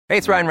Hey,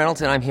 it's Ryan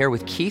Reynolds, and I'm here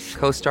with Keith,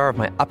 co-star of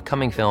my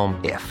upcoming film,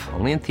 If,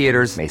 only in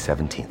theaters May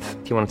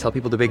 17th. Do you want to tell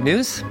people the big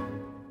news?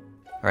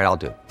 All right, I'll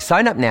do it.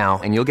 Sign up now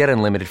and you'll get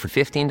unlimited for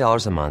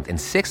 $15 a month and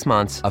 6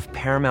 months of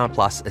Paramount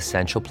Plus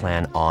Essential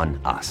Plan on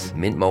us.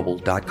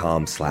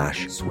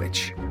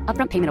 MintMobile.com/switch.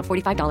 Upfront payment of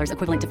 $45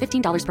 equivalent to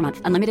 $15 per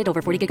month. Unlimited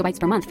over 40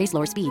 gigabytes per month. Face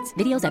lower speeds.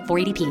 Videos at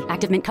 480p.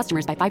 Active Mint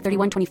customers by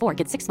 531.24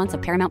 get 6 months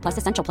of Paramount Plus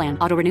Essential Plan.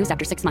 Auto renews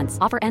after 6 months.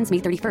 Offer ends May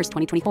 31st,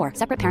 2024.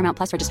 Separate Paramount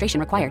Plus registration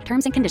required.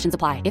 Terms and conditions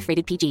apply if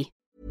rated PG.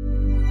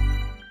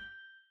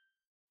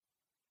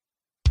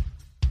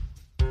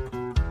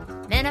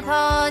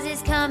 Menopause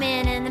is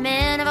coming and the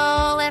men have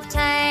all left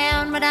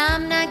town, but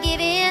I'm not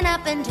giving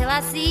up until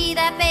I see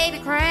that baby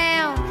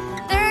crown.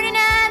 39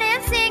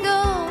 and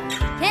single,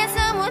 can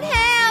someone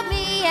help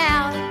me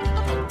out?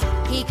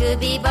 He could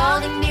be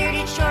balding,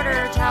 bearded, short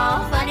or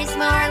tall, funny,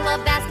 smart,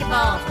 love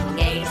basketball, from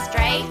gay to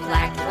straight,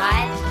 black to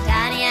white,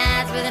 tiny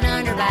eyes with an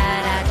underbite.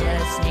 I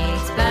just need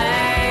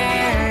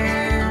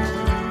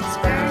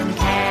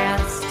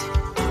Spermcast.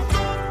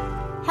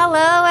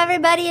 Hello,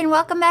 everybody, and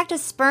welcome back to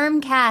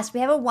Spermcast.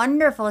 We have a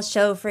wonderful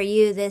show for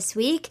you this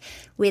week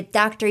with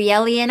Dr.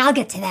 Yelly, and I'll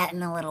get to that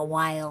in a little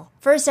while.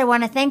 First, I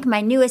want to thank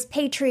my newest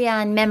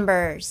Patreon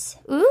members.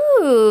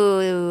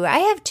 Ooh, I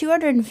have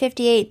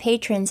 258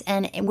 patrons,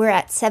 and we're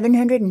at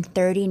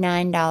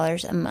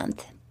 $739 a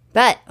month.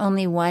 But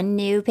only one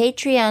new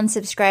Patreon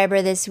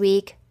subscriber this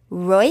week,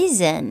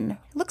 Roizen.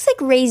 Looks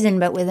like raisin,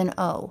 but with an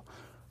O.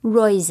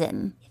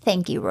 Roizen.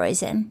 Thank you,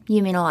 Roizen.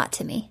 You mean a lot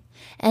to me.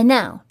 And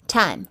now,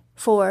 time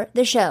for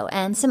the show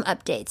and some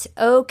updates.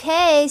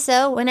 Okay,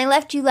 so when I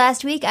left you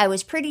last week, I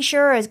was pretty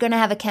sure I was going to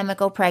have a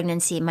chemical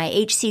pregnancy. My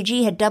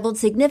HCG had doubled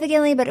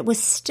significantly, but it was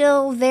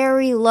still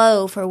very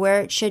low for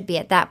where it should be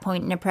at that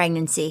point in a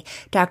pregnancy.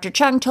 Dr.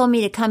 Chung told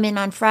me to come in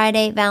on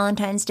Friday,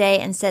 Valentine's Day,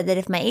 and said that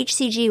if my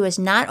HCG was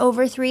not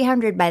over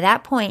 300 by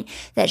that point,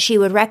 that she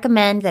would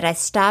recommend that I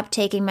stop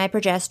taking my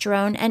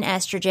progesterone and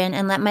estrogen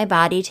and let my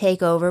body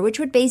take over, which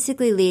would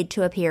basically lead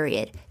to a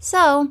period.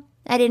 So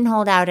I didn't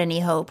hold out any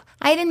hope.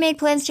 I even made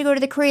plans to go to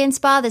the Korean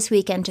spa this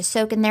weekend to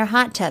soak in their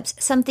hot tubs,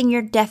 something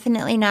you're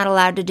definitely not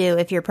allowed to do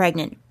if you're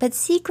pregnant. But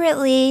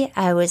secretly,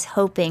 I was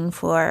hoping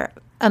for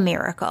a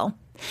miracle.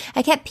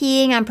 I kept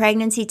peeing on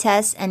pregnancy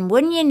tests, and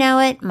wouldn't you know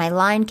it, my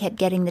line kept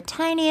getting the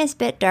tiniest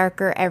bit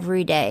darker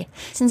every day.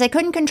 Since I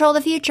couldn't control the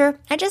future,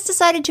 I just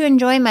decided to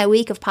enjoy my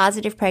week of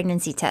positive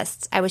pregnancy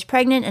tests. I was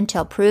pregnant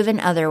until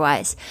proven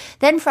otherwise.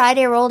 Then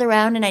Friday rolled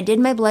around, and I did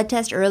my blood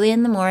test early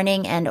in the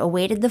morning and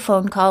awaited the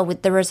phone call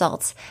with the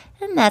results.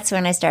 And that's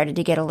when I started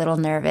to get a little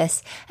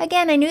nervous.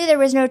 Again, I knew there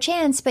was no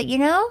chance, but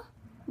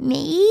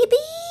maybe?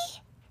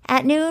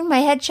 At noon,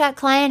 my headshot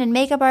client and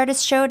makeup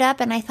artist showed up,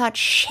 and I thought,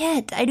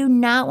 shit, I do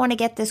not want to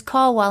get this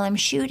call while I'm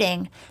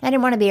shooting. I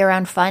didn't want to be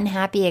around fun,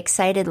 happy,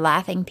 excited,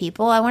 laughing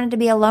people. I wanted to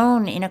be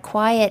alone in a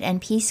quiet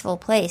and peaceful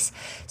place.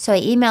 So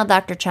I emailed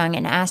Dr. Chung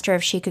and asked her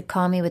if she could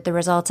call me with the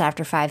results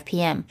after 5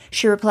 p.m.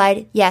 She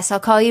replied, yes, I'll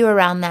call you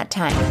around that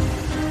time.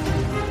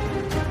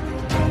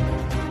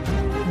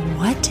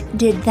 What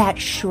did that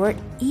short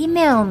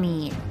email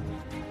mean?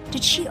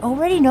 Did she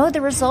already know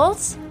the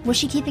results? Was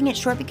she keeping it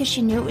short because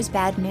she knew it was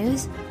bad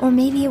news? Or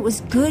maybe it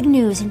was good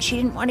news and she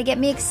didn't want to get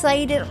me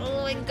excited.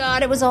 Oh my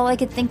God, it was all I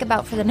could think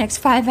about for the next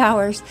 5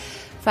 hours.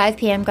 5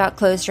 p.m. got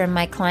closer and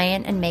my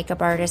client and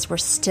makeup artist were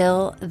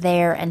still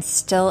there and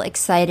still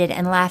excited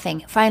and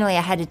laughing. Finally,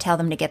 I had to tell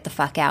them to get the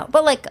fuck out.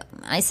 But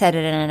I said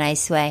it in a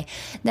nice way.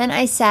 Then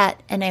I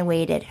sat and I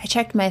waited. I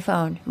checked my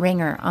phone.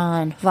 Ringer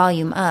on,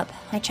 volume up.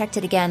 I checked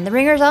it again. The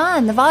ringer's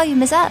on, the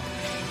volume is up.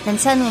 Then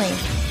suddenly,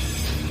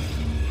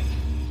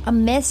 a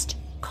missed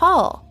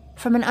call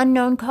from an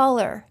unknown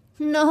caller.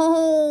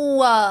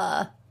 No!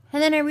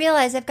 And then I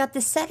realized I've got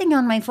this setting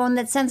on my phone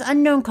that sends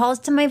unknown calls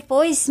to my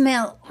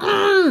voicemail.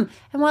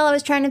 And while I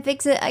was trying to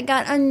fix it, I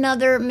got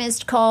another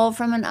missed call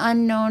from an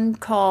unknown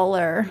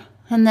caller.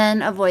 And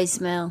then a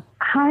voicemail.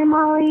 Hi,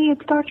 Molly.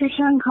 It's Dr.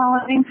 Chung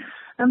calling.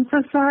 I'm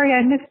so sorry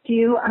I missed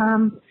you.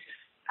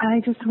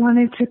 I just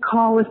wanted to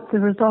call with the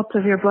results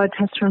of your blood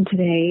test from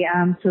today.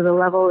 So the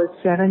level is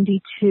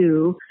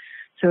 72.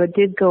 So it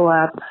did go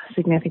up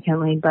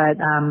significantly, but,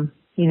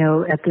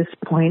 at this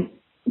point,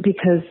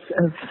 because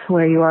of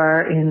where you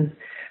are in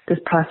this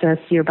process,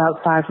 you're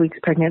about 5 weeks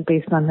pregnant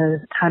based on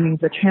the timing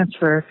of the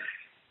transfer.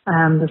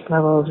 This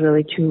level is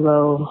really too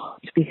low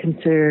to be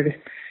considered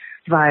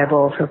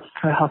viable for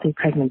a healthy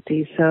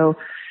pregnancy. So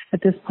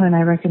at this point,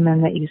 I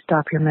recommend that you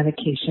stop your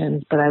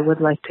medications, but I would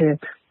like to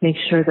make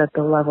sure that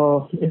the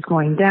level is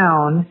going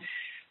down,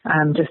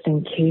 just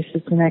in case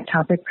it's an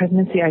ectopic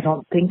pregnancy. I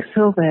don't think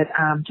so, but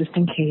just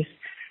in case.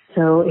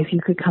 So if you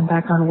could come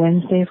back on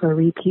Wednesday for a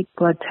repeat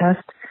blood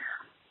test,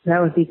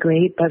 that would be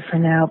great. But for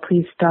now,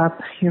 please stop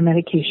your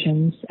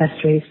medications,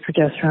 estrase,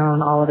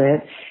 progesterone, all of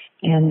it.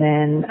 And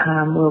then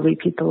we'll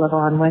repeat the level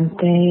on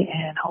Wednesday,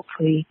 and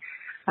hopefully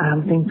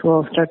things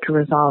will start to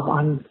resolve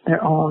on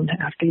their own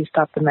after you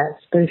stop the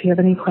meds. But if you have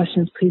any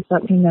questions, please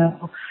let me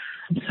know.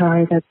 I'm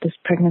sorry that this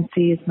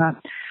pregnancy is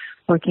not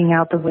working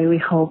out the way we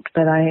hoped,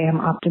 but I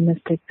am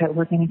optimistic that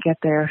we're going to get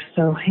there.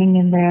 So hang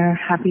in there.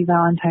 Happy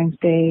Valentine's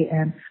Day,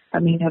 and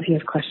let me know if you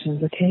have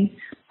questions, okay?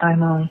 Bye,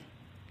 Molly.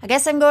 I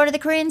guess I'm going to the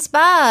Korean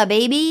spa,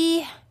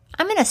 baby.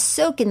 I'm going to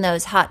soak in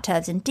those hot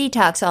tubs and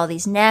detox all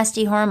these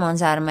nasty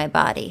hormones out of my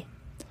body.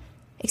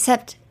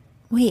 Except,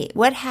 wait,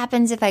 what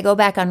happens if I go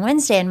back on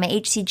Wednesday and my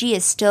HCG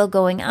is still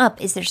going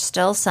up? Is there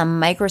still some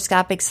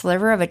microscopic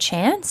sliver of a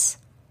chance?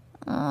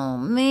 Oh,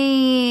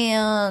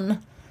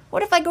 man.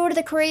 What if I go to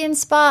the Korean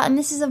spa and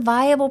this is a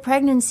viable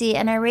pregnancy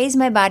and I raise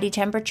my body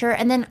temperature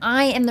and then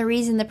I am the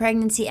reason the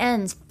pregnancy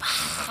ends?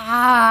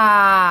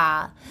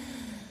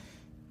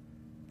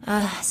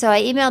 So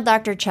I emailed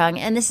Dr. Chung,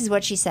 and this is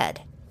what she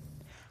said.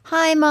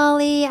 Hi,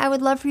 Molly. I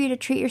would love for you to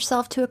treat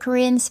yourself to a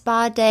Korean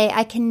spa day.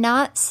 I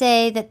cannot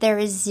say that there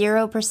is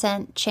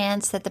 0%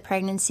 chance that the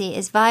pregnancy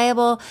is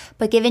viable,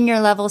 but given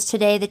your levels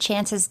today, the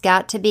chance has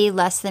got to be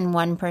less than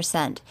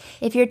 1%.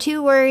 If you're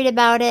too worried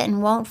about it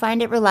and won't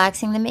find it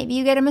relaxing, then maybe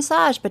you get a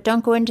massage, but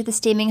don't go into the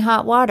steaming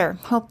hot water.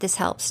 Hope this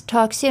helps.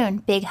 Talk soon.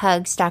 Big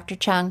hugs, Dr.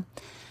 Chung.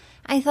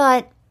 I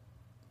thought,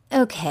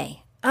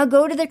 okay, I'll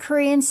go to the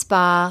Korean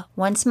spa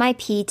once my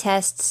pee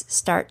tests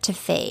start to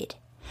fade.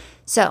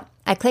 So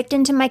I clicked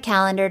into my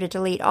calendar to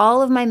delete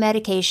all of my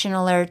medication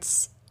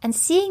alerts, and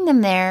seeing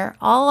them there,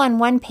 all on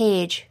one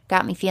page,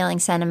 got me feeling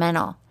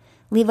sentimental.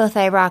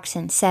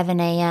 Levothyroxine, 7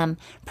 a.m.,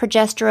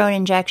 progesterone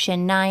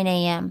injection, 9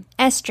 a.m.,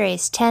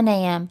 estrace, 10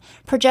 a.m.,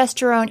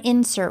 progesterone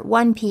insert,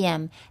 1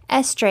 p.m.,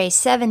 estrace,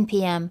 7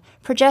 p.m.,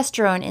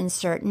 progesterone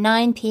insert,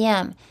 9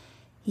 p.m.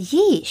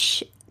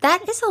 Yeesh,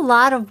 that is a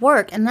lot of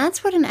work, and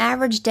that's what an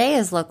average day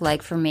has looked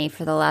like for me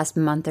for the last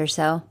month or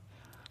so.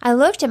 I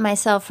looked at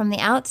myself from the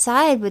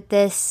outside with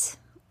this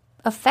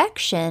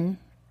affection.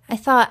 I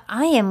thought,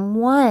 I am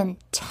one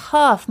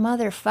tough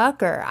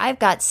motherfucker. I've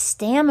got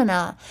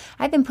stamina.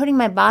 I've been putting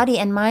my body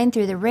and mind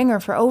through the ringer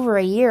for over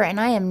a year, and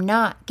I am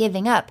not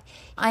giving up.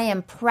 I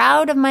am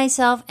proud of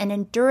myself and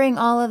enduring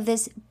all of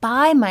this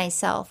by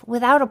myself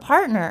without a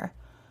partner.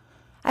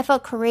 I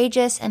felt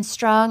courageous and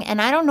strong, and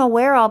I don't know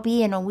where I'll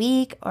be in a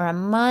week or a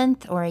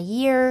month or a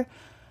year,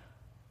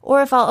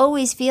 or if I'll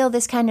always feel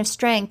this kind of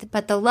strength,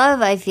 but the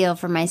love I feel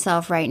for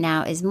myself right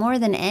now is more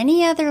than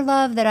any other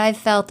love that I've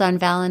felt on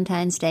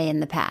Valentine's Day in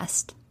the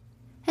past.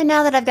 And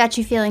now that I've got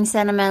you feeling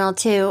sentimental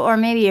too, or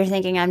maybe you're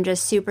thinking I'm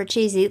just super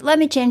cheesy, let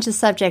me change the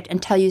subject and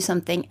tell you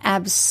something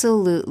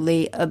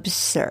absolutely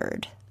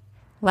absurd.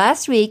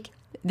 Last week,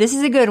 this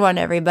is a good one,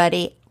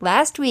 everybody.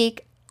 Last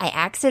week, I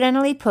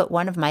accidentally put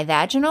one of my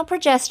vaginal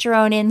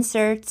progesterone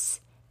inserts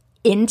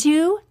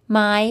into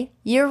my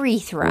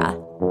urethra.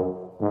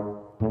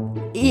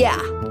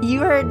 Yeah, you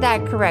heard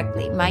that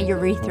correctly, my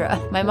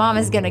urethra. My mom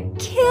is going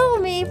to kill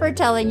me for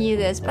telling you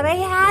this, but I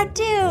had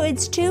to.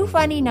 It's too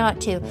funny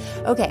not to.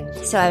 Okay,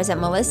 so I was at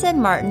Melissa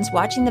and Martin's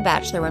watching The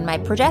Bachelor when my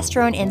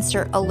progesterone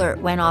insert alert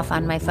went off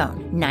on my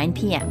phone, 9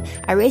 p.m.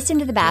 I raced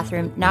into the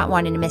bathroom, not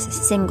wanting to miss a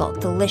single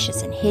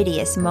delicious and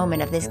hideous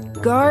moment of this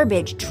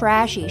garbage,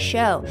 trashy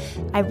show.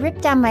 I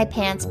ripped down my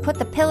pants, put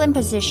the pill in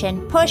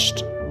position,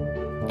 pushed,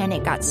 and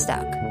it got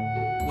stuck.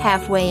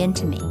 Halfway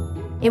into me.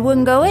 It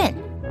wouldn't go in.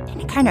 And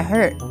it kind of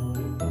hurt.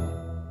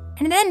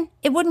 And then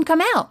it wouldn't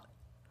come out.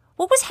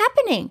 What was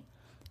happening?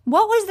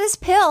 What was this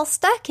pill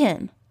stuck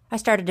in? I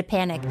started to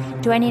panic.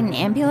 Do I need an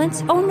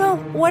ambulance? Oh no,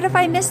 what if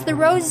I missed the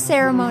rose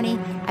ceremony?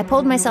 I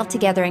pulled myself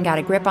together and got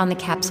a grip on the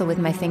capsule with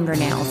my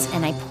fingernails,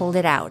 and I pulled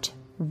it out.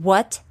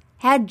 What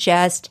had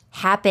just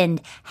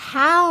happened?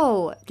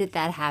 How did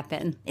that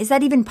happen? Is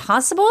that even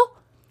possible?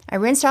 I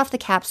rinsed off the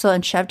capsule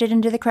and shoved it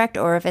into the correct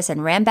orifice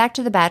and ran back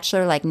to The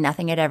Bachelor like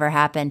nothing had ever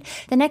happened.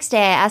 The next day,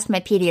 I asked my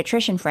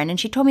pediatrician friend, and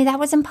she told me that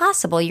was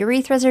impossible.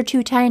 Urethras are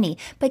too tiny.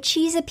 But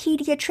she's a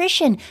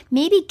pediatrician.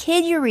 Maybe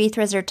kid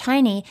urethras are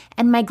tiny,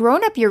 and my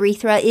grown-up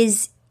urethra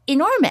is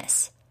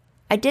enormous.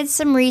 I did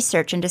some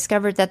research and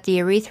discovered that the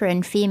urethra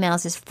in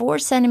females is 4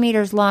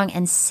 centimeters long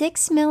and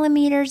 6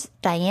 millimeters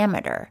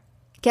diameter.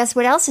 Guess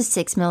what else is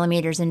 6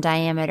 millimeters in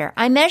diameter?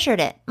 I measured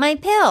it. My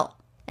pill.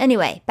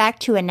 Anyway, back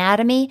to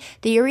anatomy.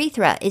 The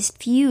urethra is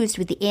fused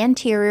with the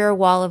anterior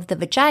wall of the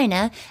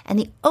vagina, and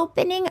the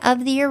opening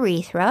of the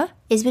urethra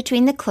is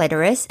between the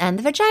clitoris and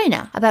the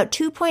vagina, about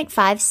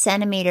 2.5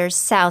 centimeters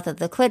south of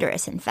the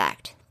clitoris, in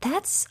fact.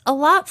 That's a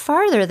lot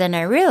farther than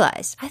I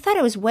realized. I thought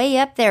it was way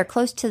up there,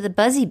 close to the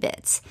buzzy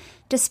bits.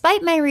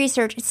 Despite my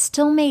research, it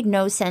still made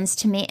no sense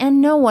to me, and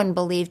no one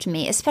believed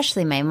me,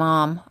 especially my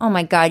mom. Oh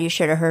my God, you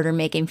should have heard her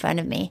making fun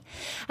of me.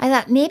 I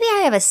thought maybe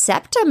I have a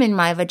septum in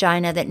my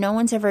vagina that no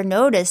one's ever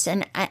noticed,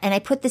 and I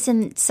put this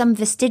in some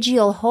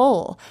vestigial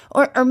hole.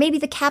 Or maybe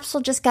the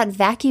capsule just got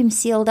vacuum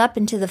sealed up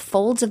into the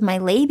folds of my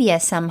labia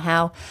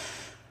somehow.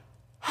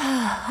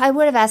 I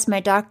would have asked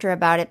my doctor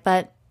about it,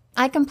 but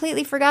I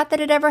completely forgot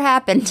that it ever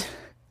happened.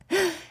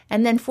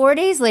 And then 4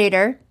 days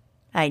later,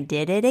 I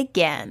did it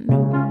again.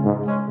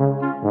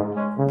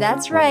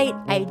 That's right,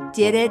 I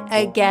did it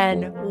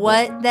again.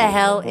 What the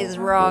hell is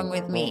wrong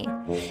with me?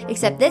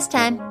 Except this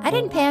time, I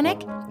didn't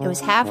panic. It was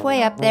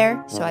halfway up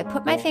there, so I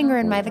put my finger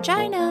in my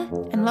vagina,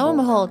 and lo and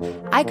behold,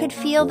 I could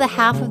feel the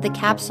half of the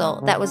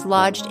capsule that was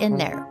lodged in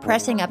there,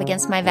 pressing up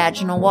against my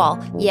vaginal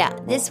wall. Yeah,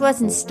 this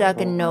wasn't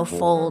stuck in no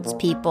folds,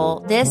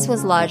 people. This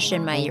was lodged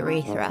in my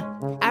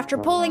urethra. After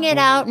pulling it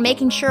out and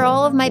making sure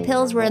all of my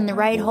pills were in the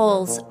right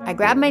holes, I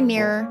grabbed my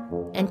mirror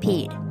and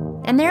peed.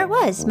 And there it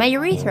was, my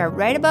urethra,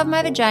 right above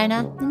my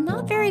vagina, and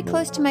not very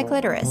close to my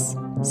clitoris.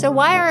 So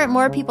why aren't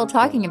more people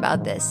talking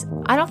about this?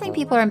 I don't think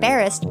people are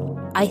embarrassed.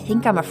 I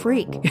think I'm a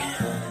freak.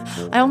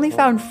 I only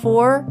found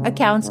 4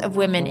 accounts of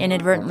women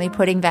inadvertently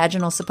putting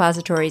vaginal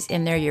suppositories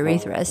in their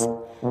urethras.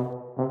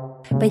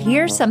 But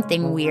here's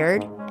something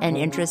weird and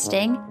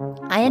interesting.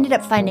 I ended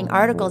up finding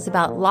articles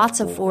about lots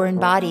of foreign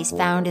bodies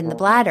found in the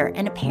bladder,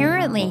 and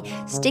apparently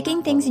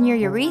sticking things in your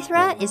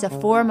urethra is a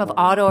form of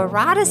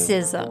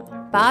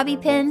autoeroticism. Bobby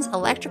pins,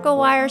 electrical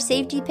wire,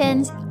 safety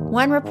pins.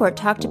 One report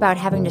talked about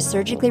having to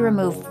surgically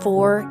remove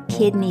 4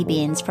 kidney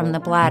beans from the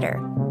bladder.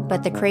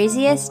 But the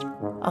craziest?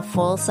 A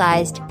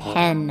full-sized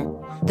pen.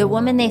 The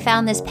woman they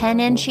found this pen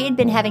in, she had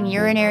been having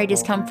urinary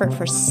discomfort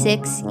for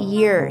 6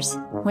 years.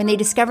 When they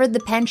discovered the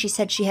pen, she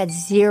said she had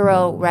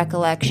 0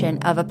 recollection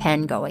of a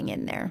pen going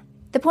in there.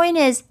 The point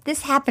is,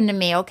 this happened to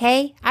me,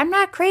 okay? I'm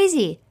not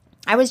crazy.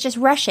 I was just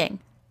rushing.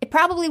 It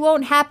probably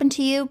won't happen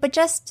to you, but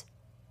just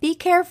be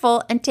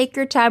careful and take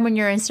your time when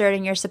you're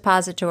inserting your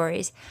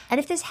suppositories. And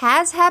if this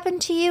has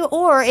happened to you,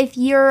 or if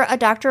you're a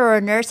doctor or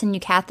a nurse and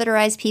you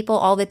catheterize people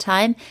all the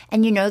time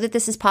and you know that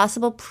this is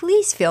possible,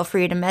 please feel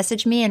free to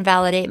message me and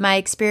validate my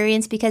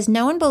experience, because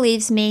no one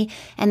believes me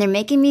and they're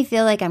making me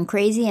feel like I'm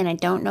crazy and I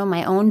don't know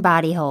my own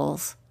body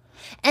holes.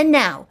 And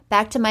now,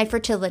 back to my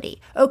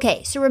fertility.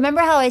 Okay, so remember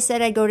how I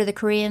said I'd go to the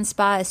Korean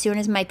spa as soon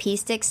as my pee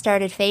sticks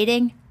started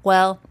fading?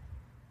 Well,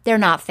 they're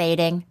not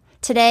fading.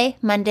 Today,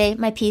 Monday,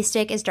 my pee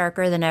stick is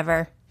darker than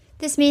ever.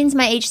 This means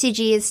my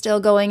HCG is still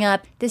going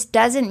up. This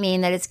doesn't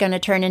mean that it's going to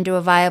turn into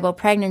a viable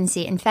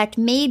pregnancy. In fact,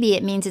 maybe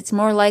it means it's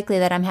more likely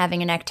that I'm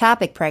having an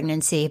ectopic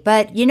pregnancy.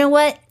 But you know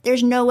what?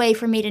 There's no way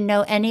for me to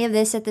know any of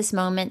this at this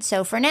moment.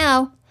 So for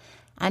now,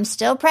 I'm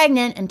still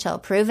pregnant until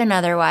proven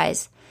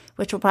otherwise,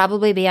 which will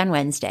probably be on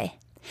Wednesday.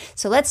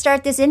 So let's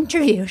start this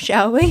interview,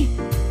 shall we?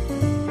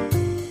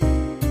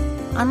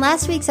 On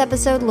last week's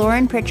episode,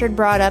 Lauren Pritchard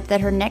brought up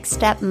that her next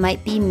step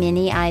might be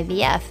mini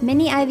IVF.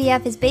 Mini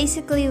IVF is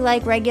basically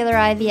like regular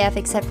IVF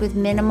except with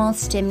minimal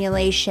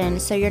stimulation,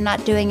 so you're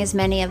not doing as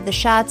many of the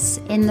shots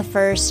in the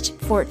first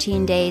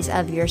 14 days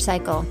of your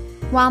cycle.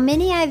 While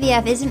mini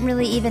IVF isn't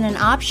really even an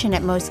option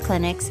at most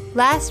clinics,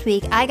 last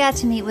week I got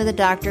to meet with a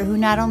doctor who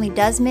not only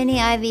does mini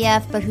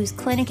IVF, but whose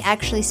clinic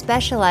actually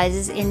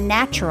specializes in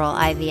natural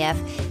IVF.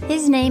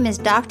 His name is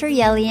Dr.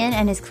 Yelian,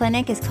 and his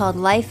clinic is called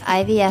Life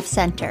IVF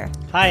Center.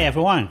 Hi,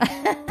 everyone.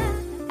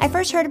 I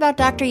first heard about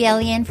Dr.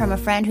 Yelian from a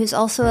friend who's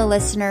also a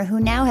listener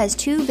who now has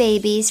 2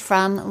 babies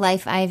from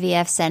Life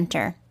IVF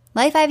Center.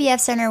 Life IVF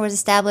Center was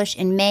established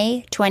in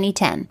May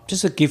 2010.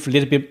 Just to give a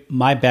little bit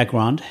my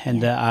background,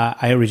 and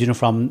I originate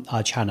from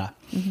China.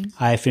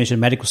 Mm-hmm. I finished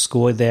medical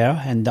school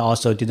there and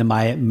also did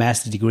my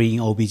master's degree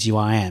in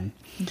OBGYN.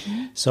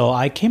 Mm-hmm. So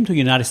I came to the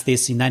United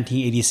States in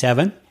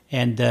 1987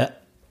 and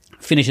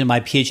finished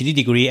my PhD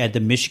degree at the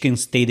Michigan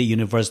State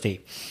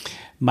University.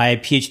 My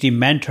PhD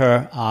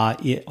mentor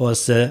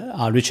was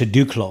Richard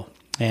Duclos.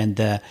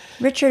 And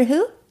Richard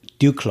who?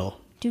 Duclos.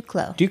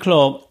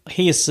 Duclos,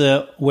 he is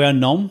well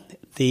known.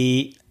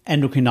 The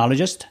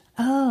endocrinologist,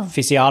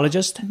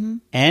 physiologist,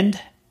 and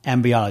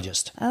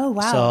embryologist. Oh,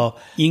 wow. So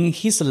in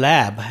his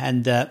lab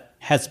and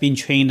has been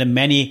trained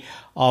many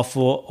of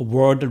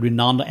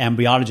world-renowned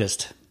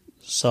embryologists.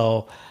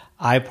 So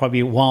I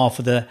probably one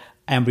of the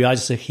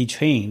embryologists he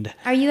trained.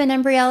 Are you an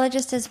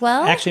embryologist as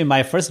well? Actually,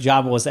 my first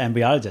job was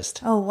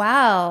embryologist. Oh,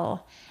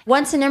 wow.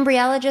 Once an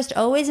embryologist,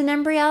 always an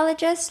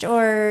embryologist?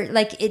 Or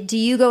do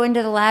you go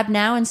into the lab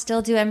now and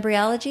still do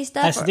embryology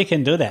stuff? I still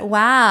can do that.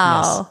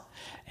 Wow. Yes.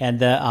 And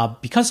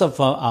because of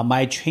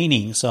my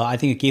training, so I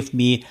think it gave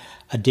me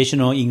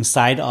additional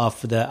insight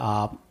of the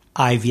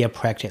IVF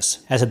practice.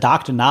 As a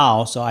doctor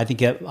now, so I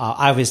think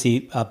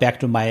obviously back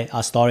to my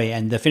story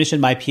and finishing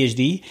my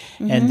PhD.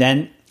 Mm-hmm. And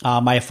then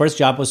my first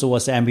job was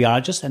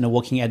embryologist and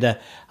working at the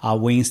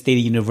Wayne State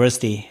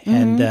University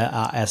and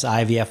as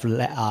IVF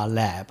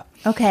lab.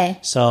 Okay.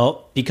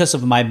 So because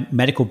of my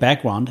medical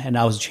background, and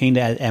I was trained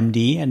at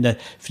MD and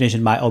finished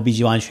my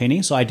OBGYN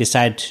training, so I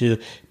decided to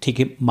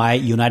take my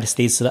United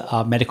States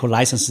medical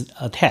license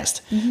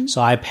test. Mm-hmm.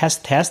 So I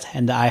passed the test,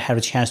 and I had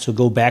a chance to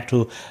go back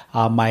to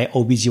my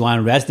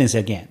OBGYN residency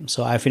again.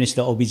 So I finished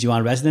the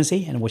OBGYN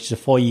residency, and which is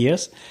 4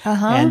 years.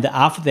 Uh-huh. And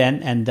after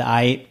that, and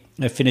I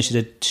finished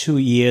the 2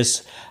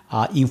 years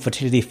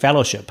infertility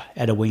fellowship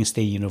at Wayne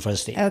State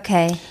University.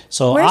 Okay.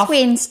 So where's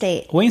Wayne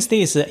State? Wayne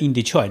State is in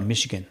Detroit,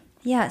 Michigan.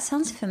 Yeah, it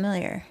sounds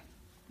familiar.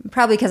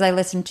 Probably because I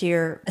listened to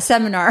your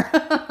seminar.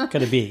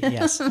 Could it be,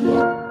 yes.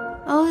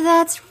 Oh,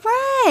 that's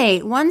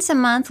right. Once a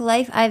month,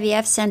 Life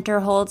IVF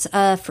Center holds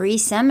a free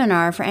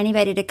seminar for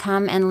anybody to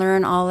come and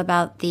learn all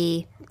about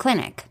the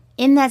clinic.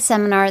 in that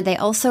seminar, they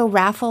also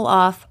raffle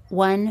off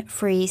one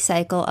free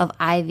cycle of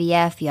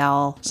IVF,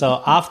 y'all.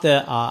 So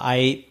after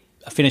I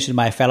finished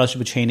my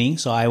fellowship training,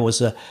 so I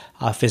was a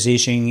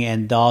physician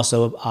and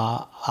also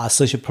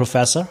associate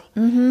professor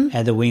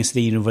at the Wayne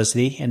State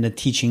University and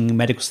teaching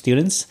medical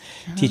students,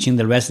 teaching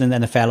the residents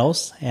and the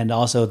fellows, and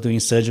also doing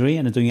surgery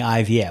and doing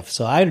IVF.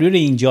 So I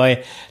really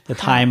enjoy the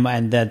time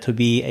and to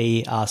be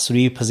a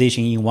three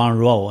position in one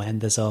role.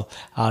 And so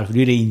I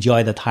really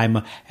enjoy the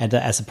time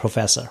as a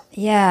professor.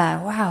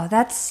 Yeah, wow,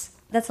 that's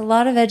a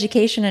lot of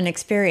education and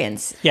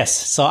experience. Yes.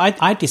 So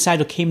I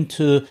decided to came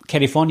to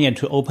California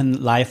to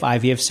open Life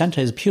IVF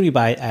Center is purely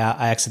by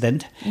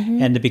accident.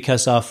 And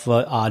because of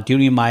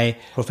during my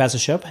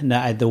professorship and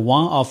at the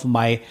one of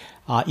my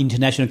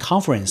international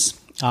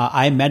conference,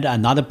 I met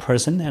another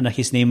person and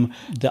his name,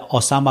 the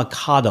Osama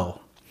Kado.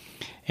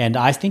 And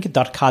I think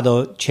Dr.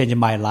 Kado changed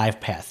my life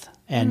path.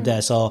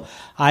 And so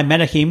I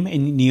met him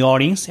in New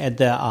Orleans at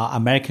the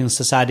American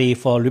Society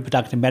for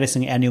Reproductive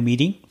Medicine annual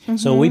meeting.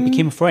 So we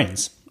became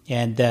friends.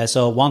 And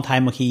so one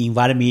time he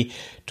invited me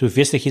to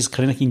visit his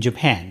clinic in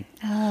Japan.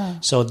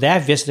 So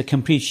that visit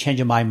completely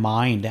changed my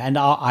mind. And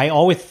I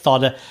always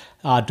thought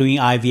doing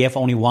IVF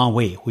only one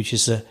way, which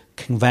is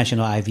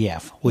conventional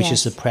IVF, which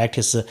is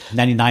practice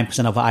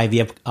 99% of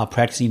IVF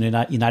practice in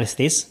the United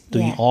States,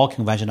 doing all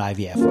conventional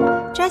IVF.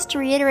 Just to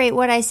reiterate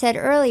what I said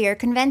earlier,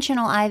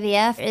 conventional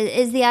IVF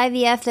is the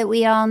IVF that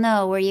we all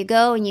know, where you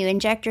go and you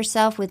inject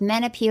yourself with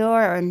Menopur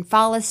or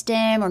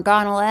Follistim or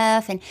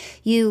Gonal-F, and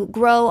you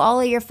grow all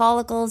of your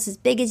follicles as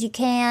big as you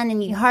can,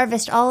 and you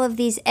harvest all of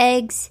these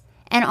eggs.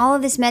 And all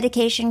of this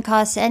medication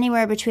costs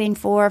anywhere between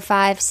 $4,000,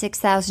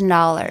 $5,000,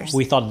 $6,000.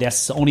 We thought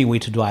that's the only way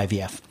to do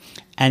IVF.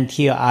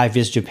 Until I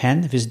visit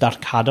Japan, visit Dr.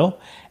 Kado,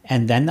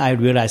 and then I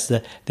realized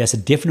that there's a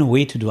different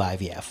way to do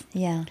IVF.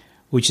 Yeah.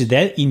 Which is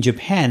that in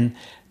Japan,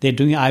 they're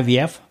doing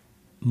IVF.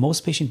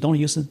 Most patients don't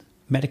use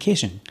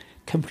medication.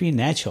 Completely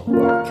natural.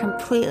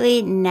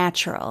 Completely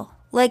natural.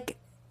 Like,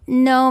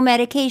 no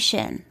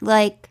medication.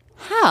 Like,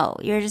 how?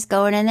 You're just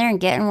going in there and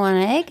getting one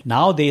egg?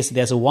 Nowadays,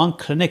 there's one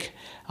clinic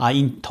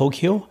in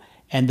Tokyo,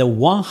 and the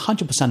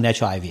 100%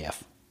 natural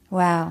IVF.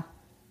 Wow.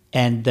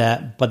 And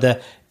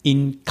but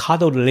in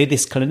Kado, the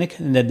latest clinic,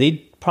 and they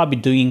probably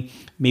doing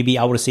maybe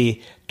I would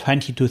say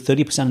 20 to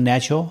 30%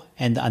 natural,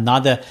 and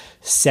another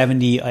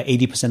 70 or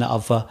 80%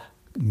 of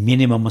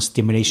minimum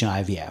stimulation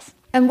IVF.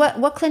 And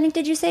what clinic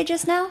did you say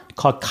just now?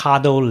 Called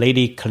Kado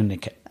Lady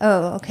Clinic.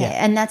 Oh, okay.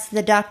 Yeah. And that's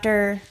the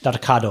Dr.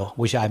 Kado,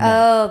 which I met.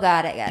 Oh,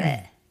 got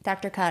it.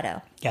 Dr.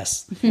 Kado.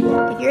 Yes. If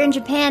you're in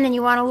Japan and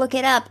you want to look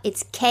it up,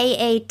 it's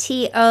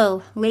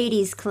KATO,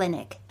 Ladies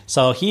Clinic.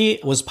 So he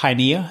was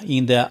pioneer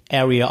in the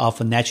area of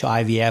natural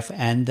IVF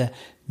and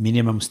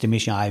minimum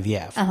stimulation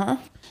IVF.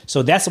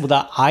 So that's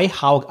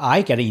how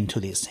I get into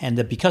this.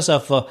 And because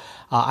of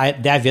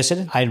that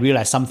visit, I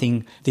realized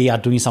they are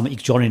doing something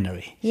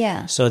extraordinary.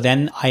 Yeah. So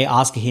then I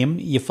asked him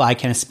if I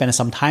can spend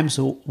some time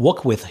to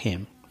work with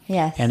him.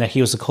 Yes. And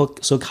he was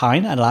so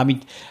kind and allowed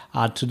me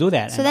to do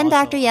that. So then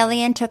Dr.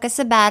 Yelian took a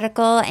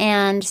sabbatical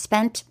and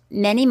spent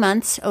many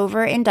months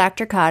over in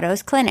Dr.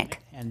 Kado's clinic.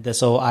 And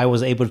so I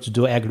was able to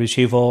do egg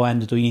retrieval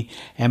and doing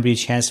embryo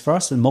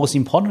transfers. And most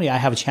importantly, I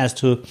have a chance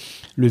to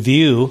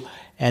review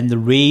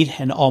and read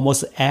and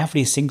almost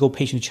every single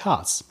patient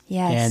charts.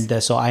 Yes.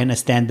 And so I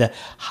understand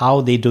how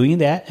they're doing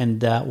that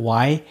and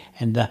why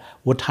and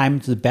what time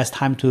is the best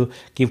time to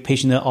give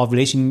patient the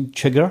ovulation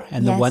trigger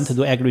and when to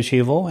do egg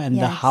retrieval and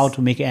how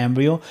to make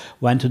embryo,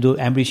 when to do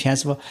embryo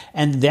transfer.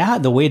 And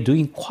that the way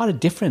doing quite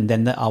different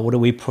than what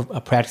we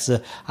practice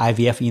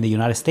IVF in the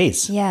United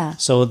States. Yeah.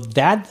 So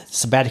that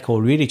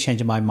sabbatical really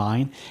changed my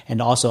mind.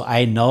 And also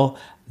I know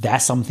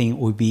that's something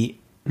would be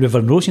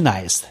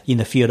revolutionized in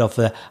the field of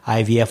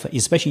IVF,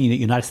 especially in the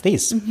United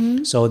States.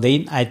 So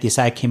then I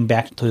decided came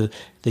back to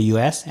the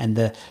U.S.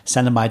 and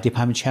sent my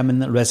department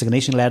chairman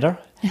resignation letter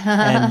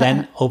and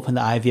then opened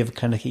the IVF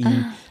clinic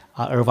in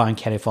Irvine,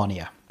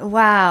 California.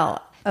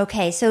 Wow.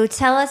 Okay, so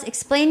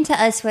explain to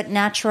us what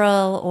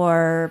natural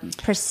or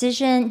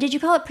precision, did you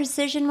call it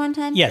precision one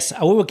time? Yes,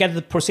 we will get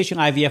the precision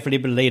IVF a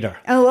little bit later.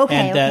 Oh,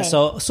 okay. And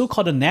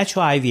so-called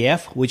natural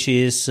IVF, which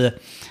is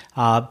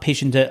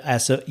patient,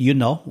 as you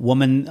know,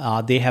 woman,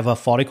 they have a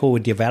follicle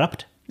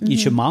developed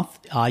each month.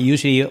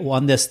 Usually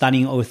when they're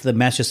starting with the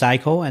menstrual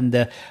cycle and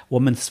the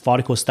woman's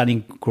follicle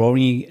starting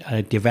growing,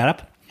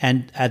 develop.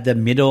 And at the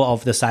middle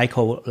of the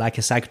cycle, like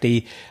a cycle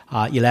day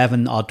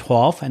 11 or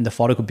 12, and the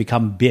follicle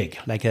become big,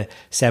 like a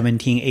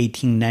 17,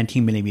 18,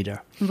 19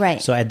 millimeter.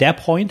 Right. So at that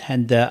point,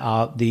 and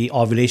the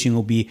ovulation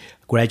will be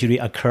gradually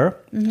occur.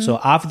 So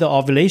after the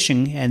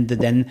ovulation, and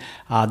then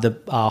the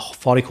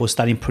follicle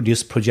starting to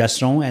produce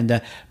progesterone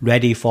and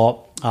ready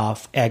for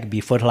egg be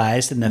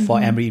fertilized and then for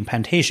embryo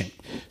implantation.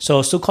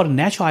 So-called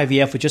natural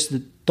IVF, we just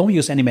don't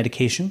use any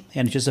medication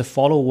and just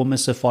follow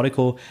woman's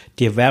follicle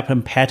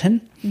development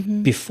pattern.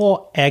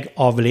 Before egg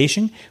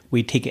ovulation,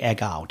 we take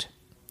egg out.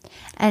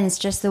 And it's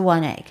just the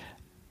one egg?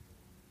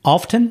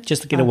 Often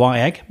just get one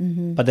egg,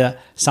 but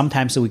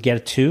sometimes we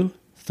get 2,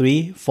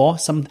 3, 4.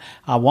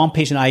 One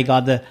patient, I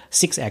got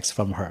 6 eggs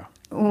from her.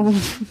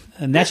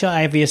 A natural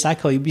IVF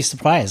cycle, you'd be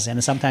surprised.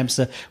 And sometimes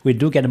we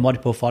do get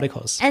multiple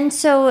follicles. And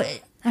so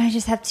I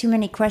just have too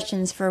many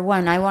questions for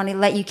one. I want to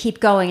let you keep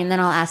going and then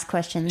I'll ask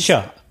questions.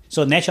 Sure.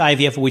 So natural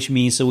IVF, which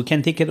means we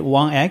can take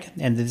one egg,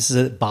 and this is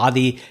a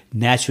body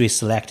naturally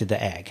selected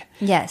egg.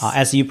 Yes.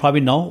 As you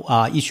probably know,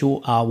 each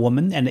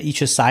woman and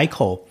each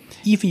cycle,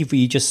 if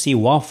you just see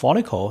one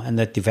follicle and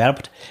that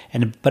developed,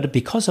 but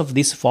because of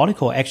this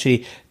follicle,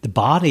 actually the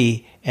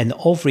body and the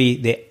ovary,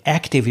 they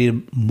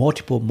activate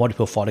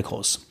multiple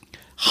follicles.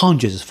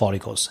 Hundreds of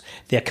follicles.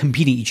 They're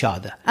competing each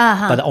other.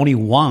 But only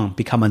one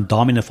become a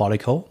dominant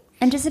follicle.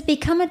 And does it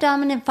become a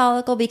dominant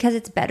follicle because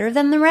it's better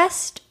than the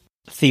rest?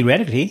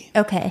 Theoretically.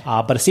 Okay.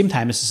 But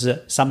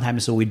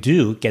sometimes we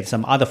do get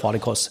some other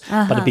follicles.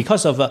 But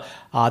because of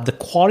the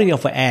quality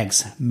of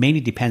eggs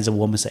mainly depends on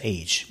woman's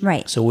age.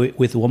 Right. So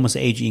with woman's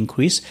age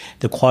increase,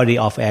 the quality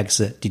of eggs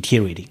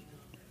deteriorating.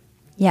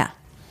 Yeah.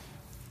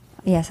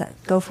 Yes,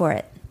 go for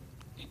it.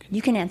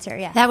 You can answer,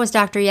 yeah. That was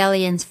Dr.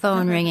 Yelian's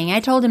phone ringing. I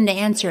told him to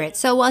answer it.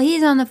 So while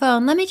he's on the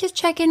phone, let me just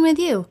check in with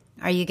you.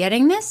 Are you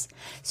getting this?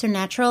 So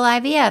natural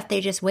IVF, they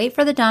just wait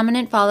for the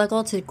dominant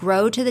follicle to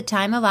grow to the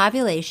time of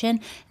ovulation,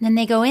 and then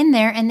they go in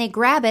there and they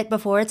grab it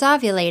before it's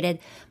ovulated.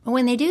 But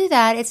when they do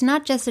that, it's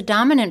not just a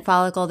dominant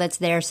follicle that's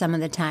there some of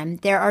the time.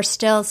 There are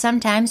still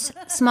sometimes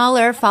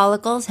smaller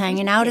follicles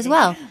hanging out as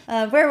well.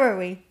 Where were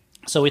we?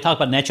 So we talk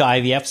about natural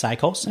IVF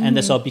cycles,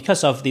 and so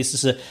because of this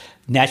is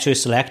naturally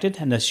selected,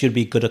 and there should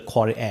be good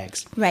quality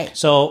eggs. Right.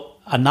 So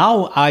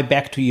now I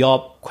back to your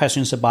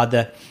questions about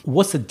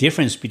what's the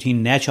difference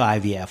between natural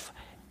IVF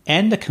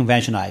and the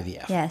conventional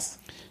IVF. Yes.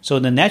 So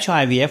the natural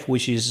IVF,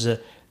 which is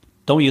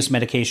don't use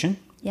medication,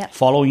 Yep.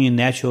 following a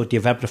natural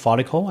developed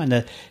follicle,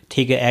 and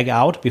take an egg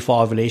out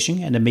before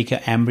ovulation and make an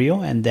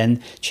embryo, and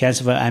then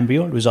transfer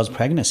embryo results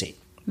pregnancy.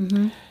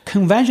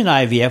 Conventional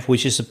IVF,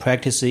 which is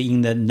practiced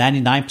in the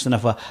 99%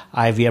 of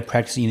IVF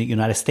practice in the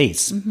United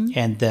States,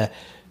 and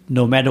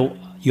no matter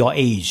your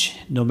age,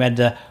 no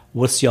matter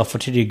what's your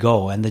fertility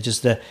goal, and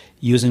just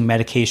using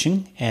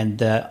medication,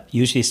 and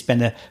usually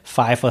spend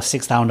 $5,000 or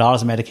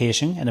 $6,000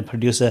 medication and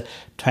produce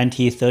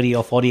 20, 30,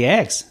 or 40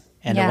 eggs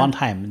at one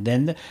time.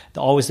 Then they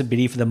always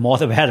believe the more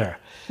the better.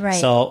 Right.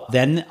 So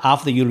then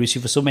after you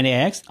receive so many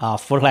eggs,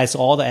 fertilize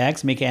all the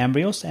eggs, make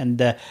embryos, and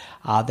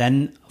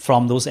then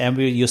from those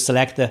embryos, you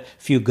select a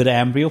few good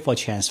embryo for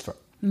transfer.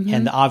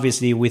 And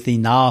obviously with the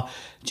now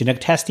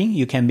genetic testing,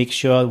 you can make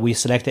sure we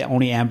select the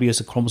only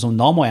embryos, chromosome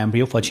normal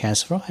embryo for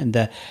transfer, and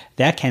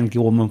that can get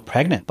a woman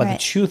pregnant. But the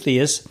truth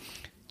is,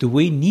 do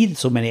we need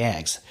so many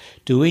eggs?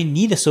 Do we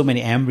need so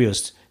many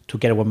embryos to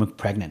get a woman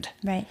pregnant?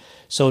 Right.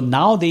 So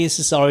nowadays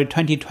it's already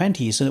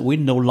 2020, so we're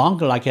no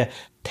longer like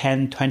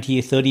 10,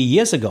 20, 30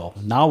 years ago.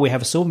 Now we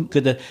have so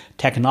good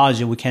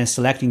technology, we can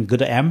select in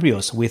good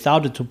embryos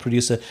without to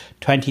produce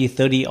 20,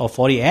 30, or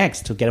 40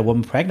 eggs to get a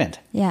woman pregnant.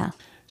 Yeah.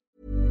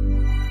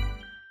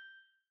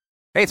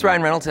 Hey, it's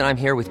Ryan Reynolds, and I'm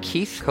here with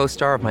Keith,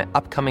 co-star of my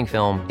upcoming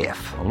film,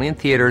 If, only in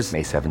theaters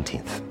May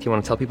 17th. Do you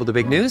want to tell people the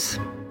big news?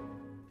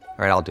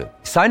 All right, I'll do it.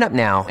 Sign up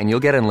now and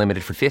you'll get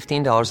unlimited for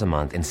 $15 a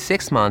month and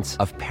 6 months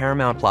of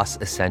Paramount Plus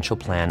Essential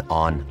Plan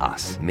on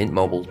us.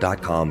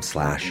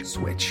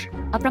 MintMobile.com/switch.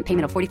 Upfront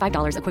payment of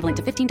 $45 equivalent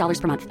to $15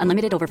 per month.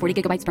 Unlimited over 40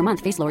 gigabytes per month.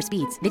 Face lower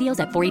speeds.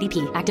 Videos at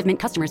 480p. Active Mint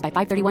customers by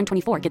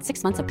 531.24 get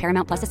 6 months of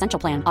Paramount Plus Essential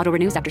Plan. Auto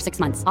renews after 6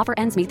 months. Offer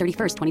ends May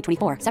 31st,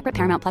 2024. Separate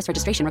Paramount Plus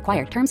registration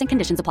required. Terms and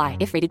conditions apply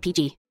if rated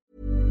PG.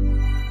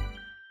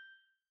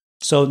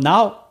 So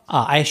now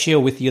I share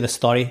with you the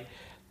story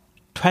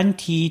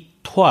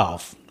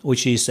 2012,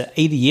 which is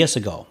 8 years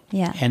ago.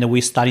 Yeah. And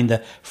we started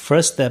the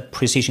first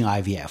precision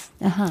IVF.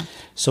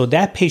 So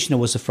that patient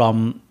was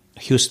from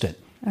Houston.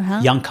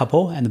 Young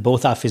couple, and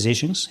both are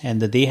physicians, and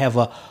they have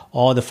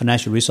all the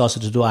financial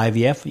resources to do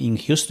IVF in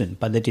Houston,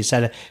 but they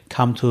decided to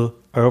come to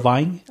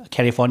Irvine,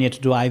 California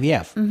to do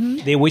IVF.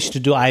 They wished to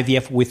do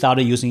IVF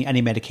without using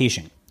any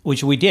medication,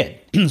 which we did.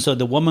 So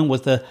the woman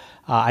was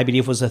I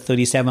believe was a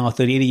 37 or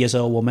 38 years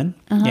old woman,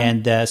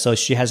 and so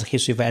she has a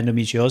history of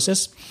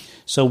endometriosis.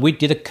 So we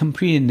did a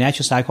completely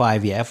natural cycle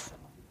IVF,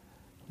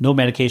 no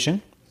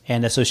medication,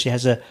 and so she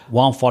has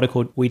one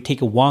follicle. We take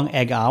one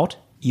egg out,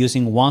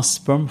 using one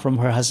sperm from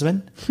her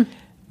husband,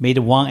 made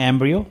one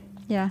embryo,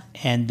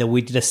 and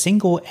we did a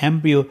single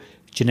embryo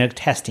genetic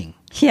testing.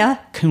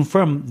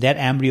 Confirm that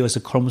embryo is a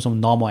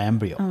chromosome normal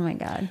embryo. Oh my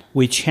God.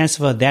 We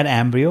transfer that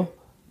embryo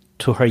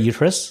to her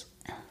uterus,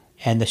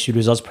 and she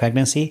results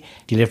pregnancy,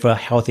 deliver a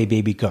healthy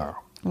baby girl.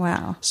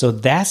 Wow. So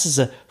that's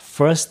the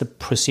first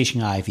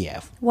precision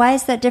IVF. Why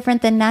is that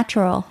different than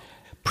natural?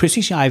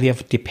 Precision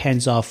IVF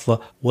depends on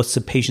what's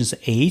the patient's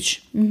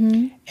age,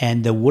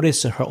 and what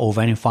is her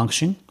ovarian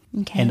function,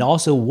 and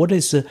also what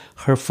is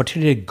her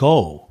fertility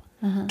goal,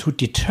 to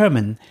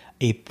determine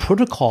a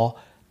protocol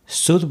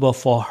suitable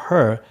for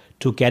her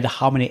to get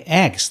how many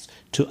eggs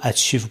to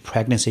achieve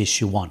pregnancy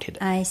she wanted.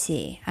 I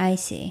see.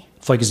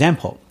 For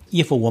example,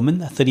 if a woman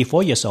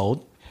 34 years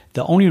old,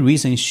 the only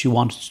reason she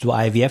wanted to do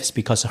IVF is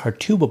because her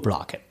tubal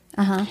blocked.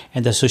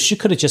 And so she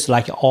could just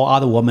like all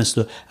other women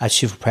to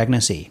achieve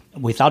pregnancy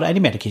without any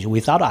medication,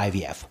 without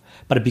IVF.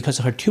 But because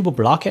her tubal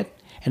blocked,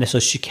 and so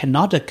she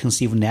cannot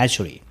conceive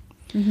naturally.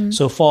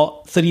 So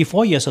for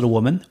 34 years old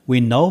woman, we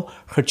know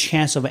her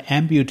chance of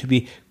embryo to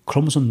be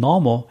chromosome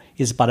normal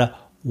is about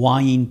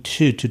 1 in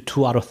 2 to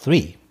 2 out of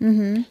 3.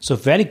 So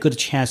very good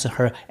chance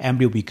her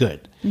embryo will be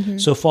good.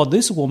 So for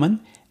this woman,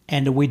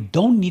 and we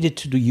don't need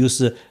to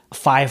use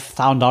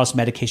 $5,000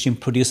 medication,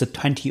 produce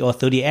 20 or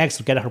 30 eggs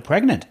to get her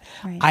pregnant.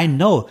 Right. I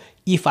know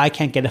if I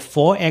can get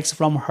 4 eggs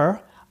from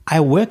her, I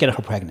will get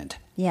her pregnant.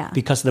 Yeah.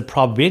 Because the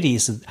probability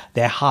is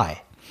that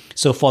high.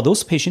 So for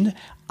those patients,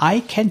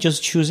 I can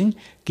just choosing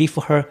give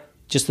her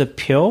just a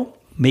pill,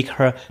 make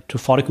her to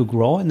follicle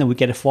grow, and then we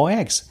get 4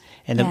 eggs.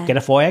 And then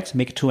get 4 eggs,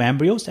 make 2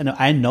 embryos, and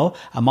I know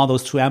among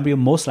those 2 embryos,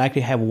 most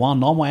likely have 1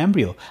 normal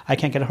embryo. I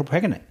can get her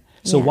pregnant.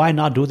 So why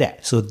not do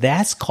that? So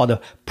that's called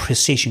a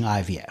precision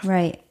IVF.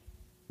 Right.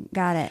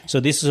 Got it. So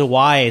this is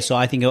why. So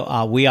I think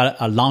we are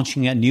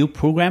launching a new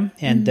program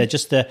and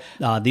just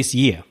this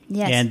year.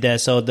 Yes. And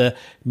so the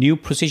new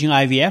precision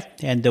IVF,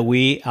 and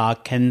we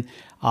can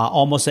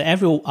almost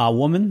every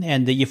woman,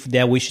 and if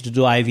they wish to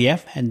do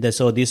IVF, and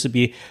so this will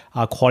be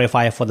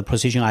qualified for the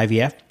precision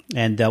IVF,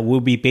 and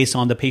will be based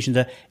on the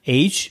patient's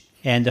age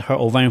and her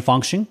ovarian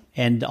function,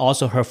 and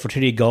also her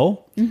fertility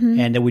goal.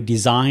 And we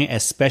design a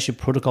special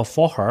protocol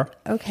for her.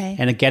 Okay.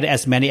 And get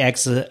as many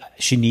eggs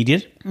she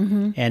needed,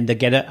 and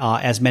get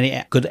as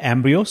many good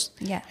embryos.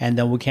 Yeah. And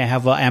then we can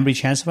have an embryo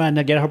transfer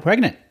and get her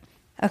pregnant.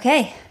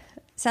 Okay.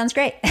 Sounds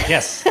great.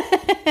 Yes.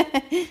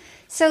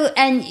 So,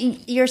 and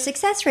your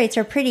success rates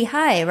are pretty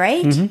high,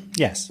 right?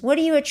 Yes. What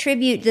do you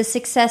attribute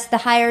the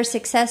higher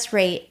success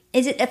rate?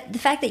 Is it the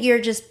fact that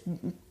you're just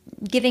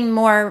giving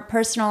more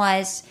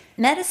personalized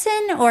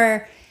medicine,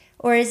 or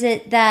is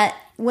it that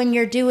when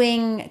you're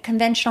doing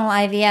conventional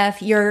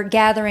IVF, you're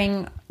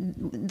gathering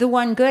the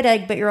one good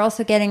egg, but you're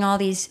also getting all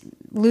these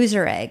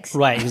loser eggs?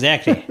 Right,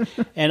 exactly.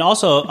 And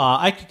also,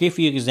 I could give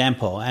you an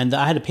example. And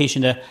I had a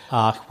patient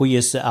who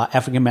is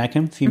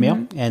African-American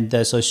female,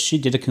 and so she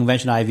did a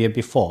conventional IVF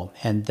before.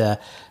 And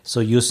so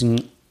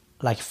using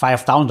like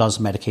 $5,000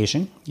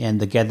 medication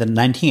and get the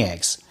 19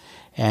 eggs.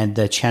 And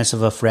the chance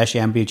of a fresh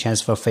embryo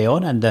transfer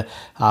failed, and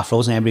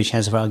frozen embryo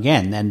transfer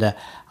again, and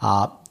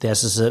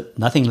there's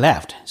nothing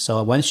left.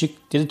 So when she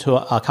did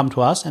come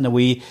to us, and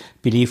we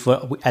believe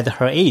at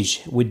her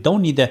age, we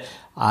don't need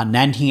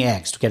 19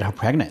 eggs to get her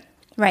pregnant.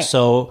 Right.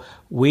 So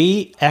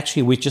we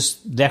just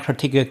let her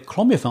take a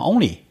Clomid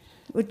only.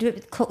 Did you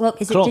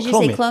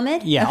say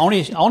Clomid? Yeah,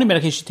 only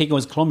medication she taken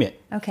was Clomid.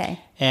 Okay.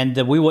 And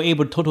we were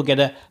able to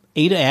get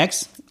 8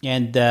 eggs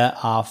and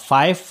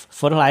 5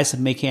 fertilized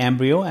making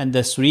embryo, and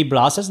 3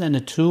 blasts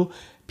and 2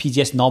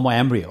 PGS normal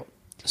embryo.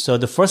 So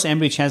the first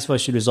embryo transfer,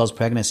 she resolves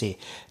pregnancy.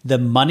 The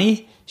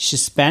money she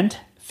spent,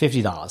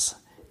 $50.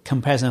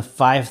 Comparison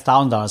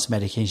 $5,000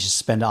 medication she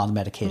spent on the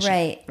medication.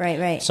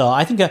 Right. So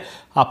I think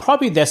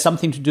probably there's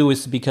something to do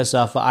with because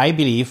of, I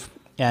believe,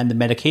 and the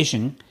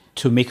medication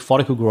to make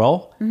follicle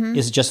grow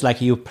is just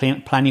like you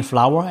planting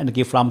flower and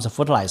give flowers a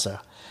fertilizer.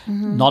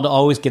 Not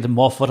always get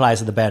more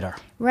fertilizer, the better.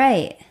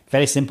 Right.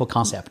 Very simple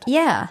concept.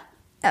 Yeah.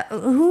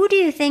 Who do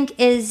you think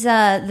is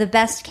the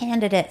best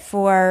candidate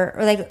for,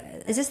 or like,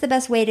 is this the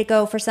best way to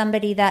go for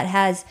somebody that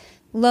has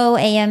low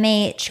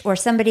AMH or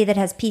somebody that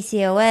has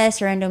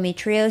PCOS or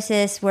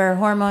endometriosis where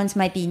hormones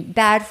might be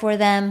bad for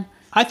them?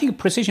 I think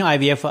precision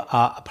IVF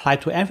apply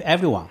to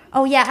everyone.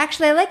 Oh, yeah.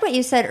 Actually, I like what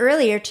you said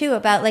earlier, too,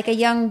 about like a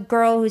young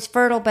girl who's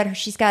fertile, but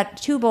she's got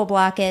tubal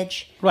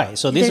blockage. Right.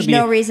 So this there's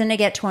no reason to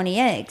get 20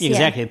 eggs.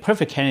 Exactly.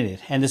 Perfect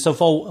candidate. And so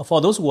for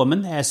those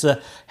women as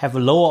have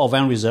low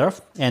ovarian reserve,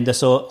 and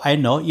so I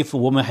know if a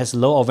woman has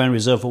low ovarian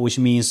reserve, which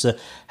means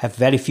have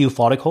very few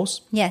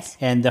follicles. Yes.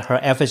 And her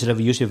FSH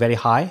level usually very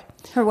high.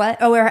 Her what?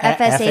 Oh, her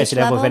FSH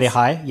level levels? very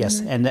high,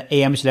 yes. And the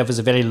AMH level is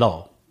very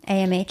low.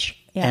 AMH.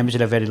 Yeah. AMH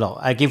level very low.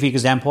 I give you an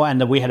example,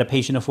 and we had a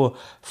patient who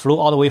flew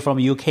all the way from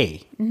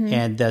UK,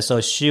 and so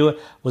she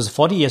was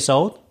 40 years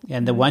old,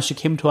 and when she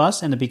came to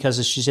us, and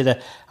because she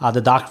said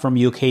the doctor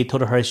from UK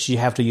told her she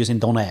have to use a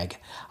donor egg,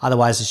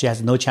 otherwise she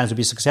has no chance to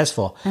be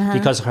successful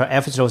because her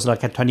FSH level was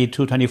like at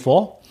 22,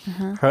 24,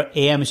 her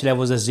AMH level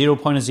was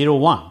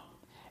 0.01.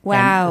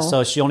 Wow. And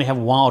so she only have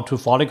 1 or 2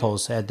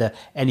 follicles at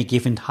any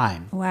given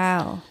time.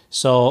 Wow.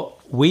 So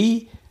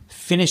we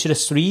finished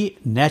 3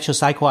 natural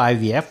cycle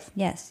IVF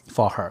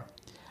for her.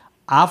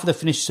 After the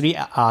finished 3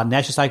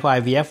 natural cycle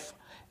IVF,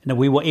 and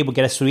we were able to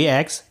get 3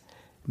 eggs,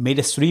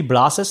 made 3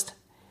 blasts,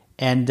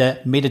 and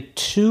made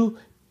 2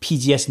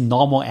 PGS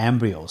normal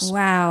embryos.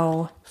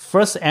 Wow.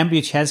 First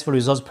embryo transfer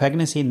results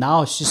pregnancy.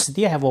 Now she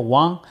still have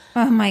 1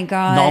 my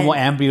God. normal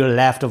embryo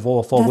left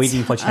for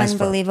waiting for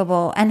transfer.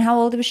 Unbelievable. And how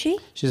old was she?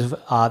 She's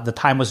the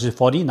time was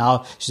 40.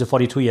 Now she's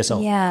 42 years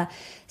old. Yeah.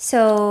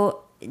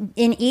 So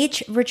in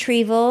each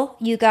retrieval,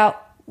 you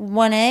got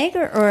 1 egg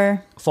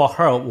or? For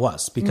her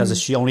was because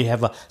she only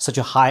have such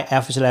a high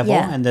FSH level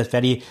and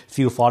very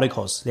few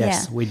follicles.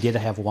 Yes, we did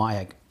have 1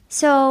 egg.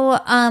 So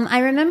I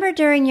remember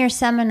during your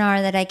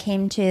seminar that I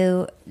came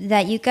to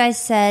that you guys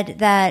said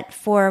that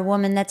for a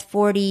woman that's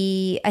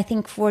 40, I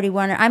think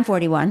 41, or I'm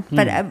 41,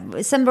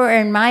 but somewhere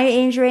in my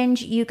age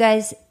range, you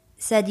guys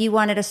said you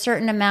wanted a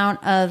certain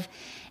amount of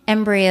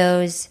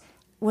embryos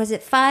was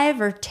it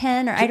 5 or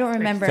 10 or I don't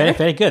remember. Very,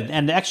 very good.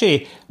 And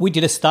actually, we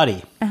did a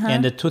study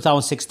in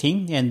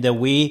 2016, and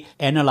we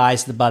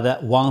analyzed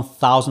about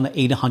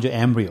 1,800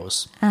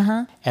 embryos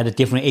at a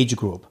different age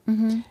group.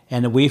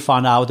 And we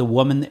found out the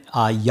women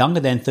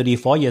younger than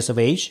 34 years of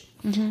age,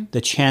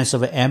 the chance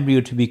of an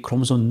embryo to be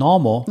chromosome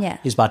normal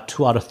is about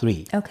 2 out of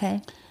 3.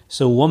 Okay.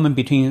 So women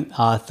between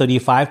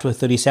 35 to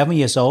 37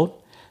 years old,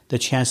 the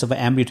chance of an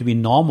embryo to be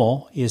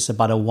normal is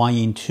about a 1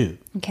 in 2.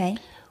 Okay.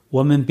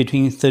 Women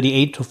between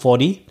 38 to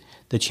 40,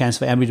 the chance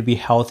for embryo to be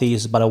healthy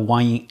is about a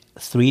 1 in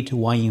 3 to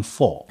 1 in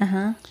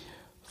 4.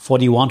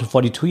 41 to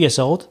 42 years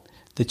old,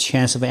 the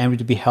chance of embryo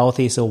to be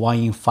healthy is a 1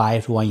 in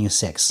 5 to 1 in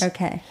 6.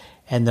 Okay.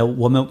 And the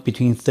woman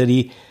between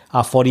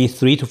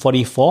 43 to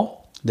 44,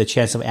 the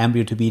chance of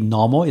embryo to be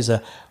normal is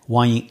a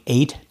 1 in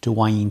 8 to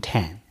 1 in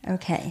 10.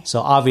 Okay.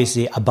 So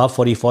obviously above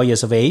 44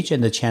 years of age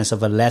and the chance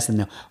of less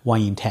than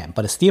 1 in 10,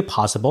 but it's still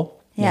possible.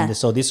 Yeah. And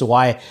so this is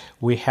why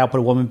we help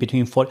a woman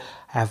between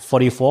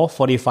 44,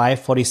 45,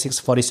 46,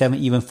 47,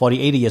 even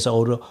 48 years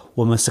old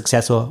women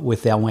successful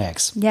with their own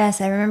eggs. Yes,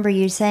 I remember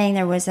you saying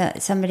there was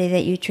somebody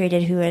that you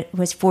treated who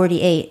was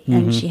 48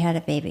 and she had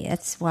a baby.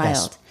 That's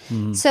wild.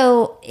 Yes.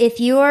 So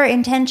if your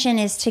intention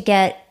is to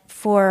get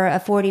for a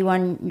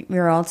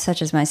 41-year-old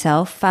such as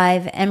myself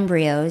 5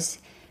 embryos,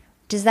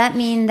 does that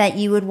mean that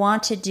you would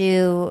want to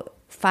do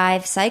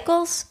 5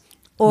 cycles?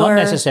 Not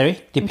necessary.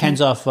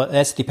 Depends of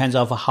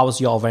how's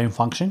your ovarian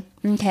function.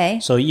 Okay.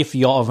 So if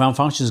your ovarian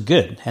function is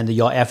good and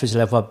your FSH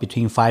level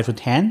between 5 to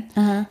 10,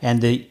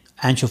 and the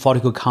antral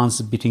follicle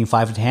counts between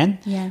 5 to 10,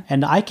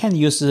 and I can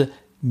use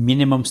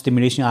minimum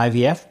stimulation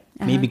IVF,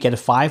 maybe get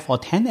 5 or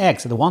 10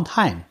 eggs at one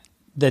time.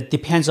 That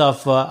depends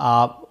of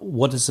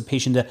what is the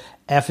patient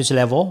FSH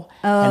level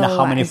and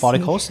how many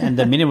follicles. And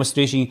the minimum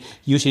stimulation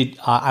usually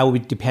I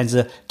would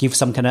give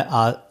some kind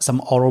of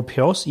some oral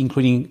pills,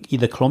 including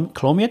either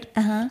Clomid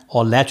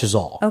or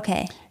Letrozole.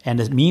 Okay.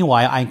 And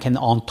meanwhile, I can,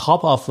 on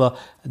top of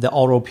the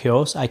oral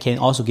pills, I can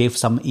also give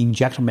some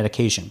injection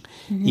medication,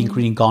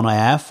 including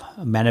Gono-F,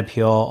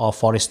 Menopur, or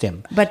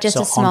Follistim. But just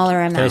a smaller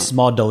amount. Very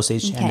small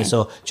dosage, and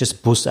so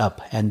just boost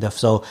up and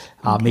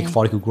make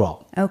follicle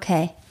grow.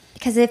 Okay.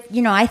 Because if,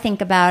 I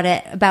think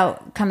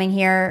about coming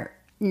here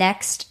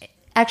next.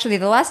 Actually,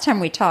 the last time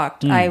we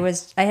talked, I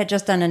had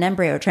just done an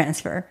embryo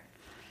transfer.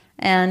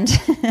 And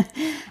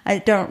I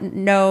don't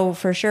know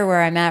for sure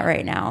where I'm at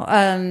right now.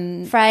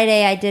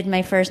 Friday, I did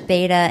my first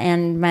beta,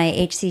 and my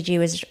HCG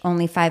was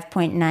only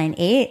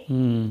 5.98.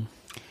 And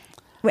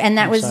that and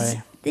that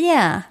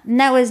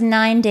was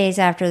 9 days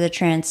after the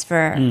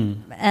transfer.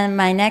 And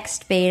my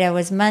next beta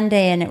was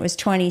Monday, and it was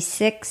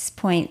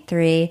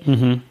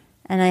 26.3.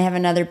 And I have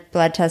another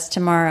blood test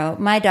tomorrow.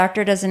 My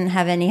doctor doesn't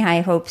have any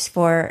high hopes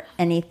for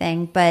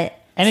anything, but...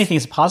 Anything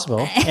is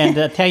possible.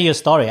 And tell you a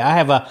story. I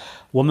have a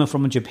woman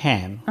from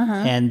Japan,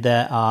 and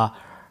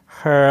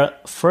her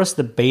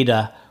first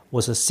beta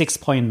was a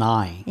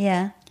 6.9.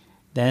 Yeah.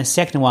 Then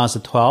second one was a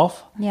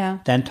 12. Yeah.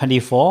 Then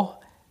 24.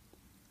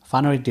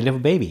 Finally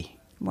delivered baby.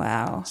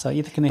 Wow. So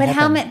it can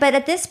happen. But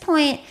at this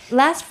point,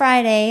 last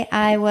Friday,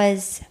 I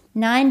was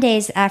 9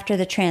 days after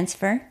the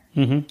transfer.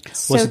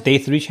 So, was it day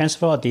 3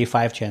 transfer or day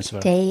 5 transfer?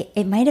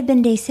 It might have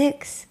been day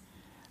 6.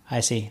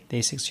 I see.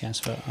 Day 6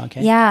 transfer.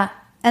 Okay. Yeah.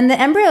 And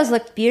the embryos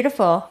looked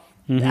beautiful,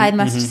 I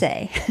must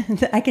say.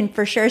 I can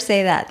for sure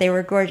say that. They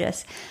were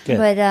gorgeous. Good.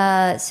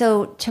 But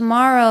so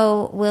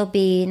tomorrow will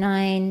be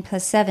 9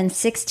 plus 7,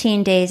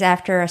 16 days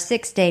after a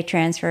 6-day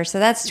transfer. So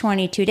that's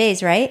 22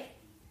 days, right?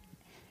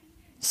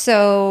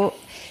 So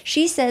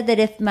she said that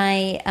if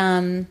my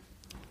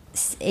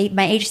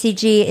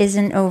HCG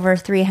isn't over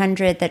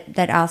 300,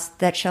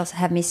 that she'll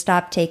have me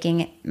stop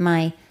taking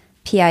my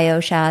PIO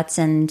shots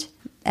and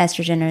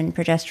estrogen and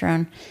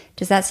progesterone.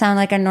 Does that sound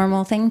like a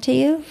normal thing to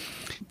you?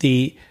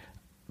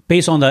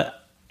 Based on the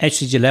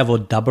HCG level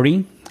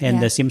doubling,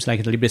 and it seems like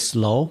a little bit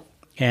slow,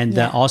 and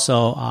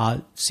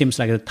also seems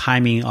like the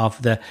timing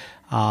of the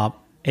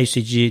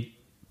HCG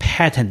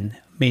pattern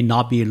may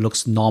not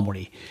looks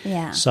normally.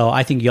 Yeah. So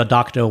I think your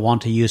doctor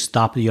want you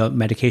stop your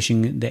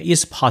medication. There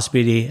is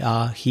possibility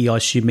he or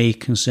she may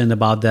concern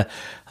about the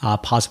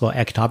possible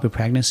ectopic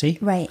pregnancy.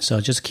 Right.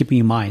 So just keep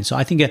in mind. So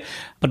I think,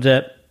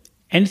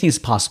 anything is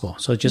possible.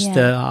 So just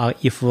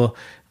if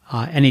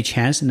any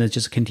chance, and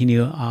just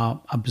continue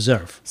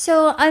observe.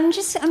 So I'm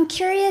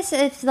curious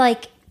if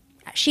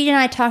she and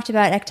I talked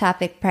about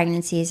ectopic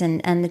pregnancies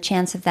and the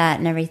chance of that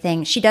and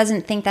everything. She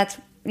doesn't think that's.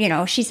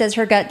 She says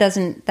her gut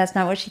that's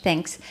not what she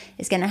thinks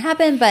is going to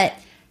happen, but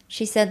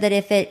she said that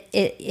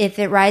if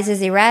it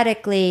rises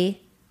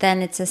erratically,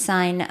 then it's a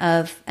sign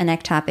of an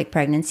ectopic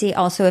pregnancy.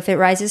 Also, if it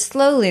rises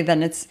slowly,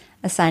 then it's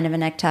a sign of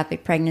an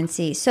ectopic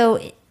pregnancy.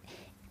 So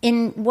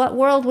in what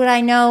world would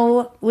I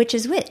know which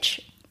is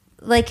which?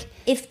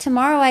 If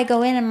tomorrow I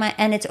go in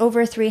and it's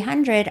over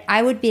 300,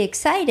 I would be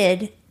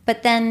excited,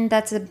 but then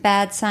that's a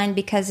bad sign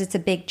because it's a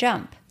big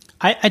jump.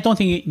 I don't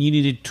think you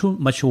need too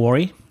much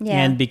worry.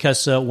 Yeah. And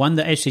because when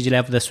the HCG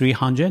level is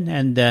 300,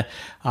 and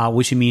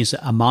which means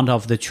amount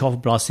of the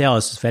trough blood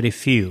cells is very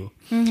few.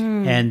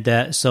 Mm-hmm.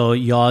 And so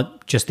your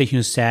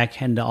gestation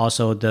sac and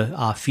also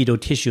the fetal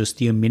tissue is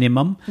still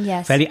minimum.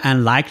 Yes. Very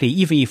unlikely,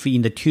 even if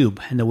in the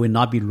tube, and it will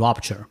not be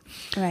rupture.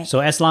 Right.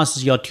 So as long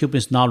as your tube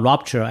is not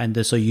rupture,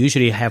 and so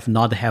usually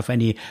not have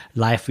any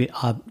life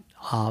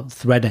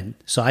threatened.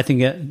 So I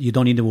think you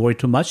don't need to worry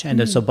too much.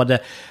 And so,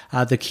 but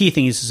the key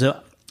thing is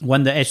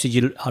when the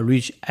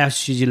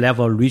HCG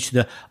level reached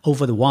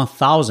over the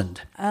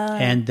 1,000,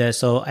 and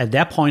so at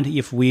that point,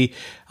 if we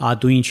are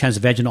doing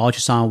transvaginal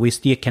ultrasound, we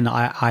still can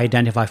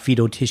identify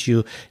fetal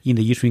tissue in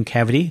the uterine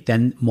cavity,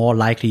 then more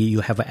likely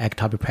you have an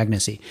ectopic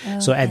pregnancy.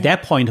 Okay. So at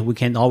that point, we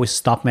can always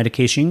stop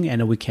medication,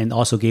 and we can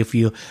also give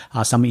you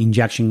some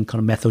injection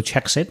called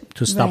methotrexate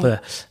to stop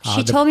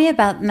She told me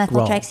about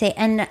methotrexate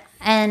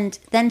and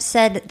then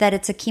said that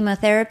it's a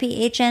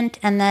chemotherapy agent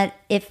and that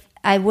if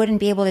I wouldn't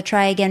be able to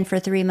try again for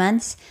 3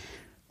 months.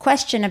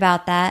 Question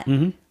about that.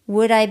 Mm-hmm.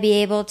 Would I be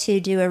able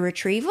to do a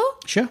retrieval?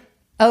 Sure.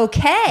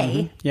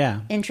 Okay. Mm-hmm. Yeah.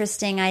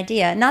 Interesting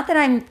idea. Not that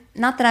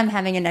I'm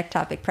having an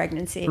ectopic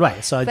pregnancy.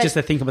 Right. So just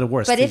to think about the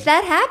worst. But if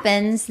that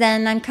happens,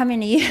 then I'm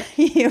coming to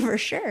you for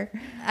sure.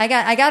 I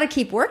got to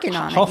keep working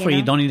on it. Hopefully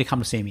you don't need to come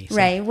to see me. So.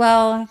 Right.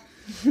 Well,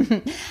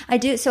 I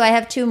do. So I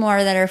have 2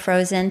 more that are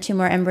frozen, 2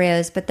 more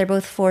embryos, but they're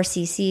both 4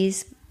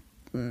 cc's.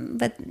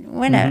 But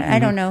whatever, I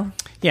don't know.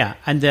 Yeah,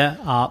 and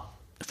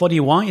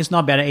 41 is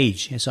not bad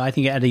age. So I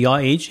think at your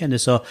age,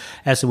 and so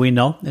as we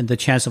know, and the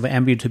chance of an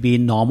embryo to be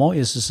normal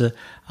is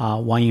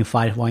 1 in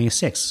 5, 1 in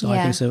 6. So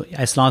I think so.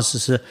 As long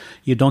as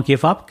you don't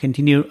give up,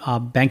 continue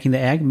banking the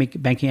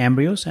egg, banking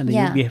embryos, and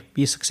you'll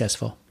be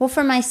successful. Well,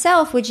 for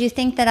myself, would you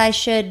think that I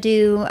should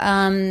do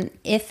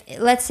if,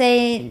 let's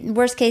say,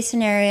 worst case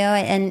scenario,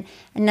 and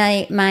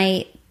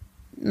my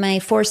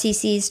 4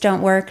 cc's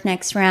don't work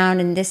next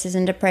round, and this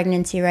isn't a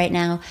pregnancy right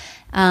now.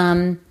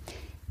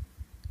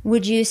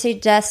 Would you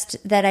suggest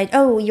that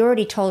you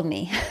already told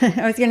me.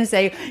 I was going to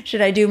say, should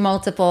I do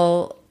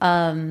multiple,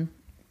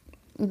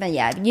 but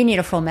yeah, you need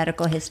a full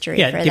medical history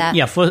for that.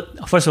 Yeah,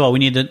 first of all, we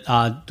need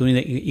to doing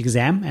the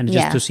exam and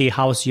just to see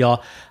how's your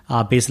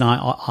baseline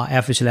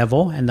FSH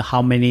level and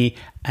how many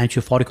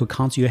antral follicle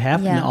counts you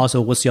have, and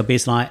also what's your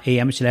baseline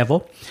AMH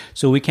level.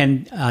 So we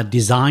can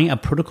design a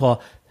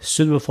protocol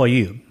suitable for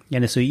you.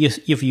 And so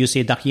if you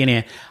say, Dr.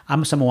 Yelian,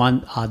 I'm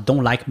someone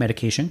don't like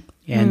medication,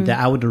 and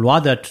I would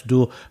rather to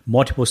do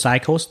multiple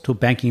cycles to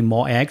banking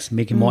more eggs,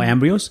 making more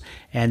embryos,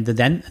 and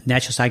then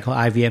natural cycle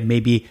IVF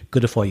may be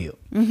good for you.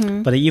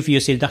 Mm-hmm. But if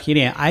you say, Dr.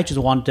 Yelian, I just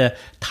want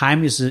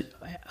time is an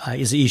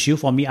issue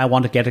for me. I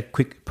want to get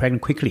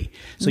pregnant quickly.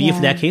 So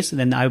if that case,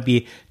 then I'll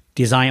be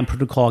design a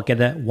protocol,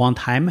 get one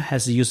time,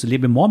 has used a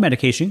little bit more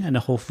medication, and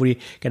hopefully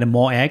get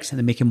more eggs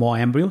and making more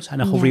embryos.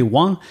 And hopefully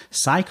one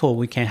cycle,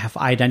 we can have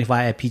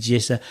identify a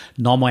PGS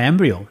normal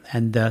embryo.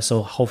 And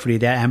so hopefully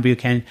that embryo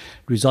can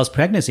result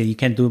pregnancy. You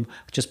can do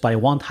just by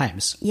 1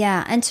 times.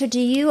 Yeah. And so do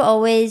you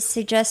always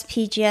suggest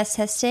PGS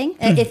testing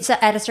if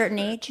at a certain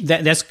age?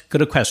 That's a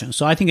good question.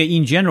 So I think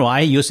in general, I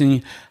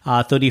using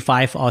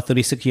 35 or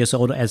 36 years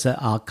old as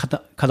a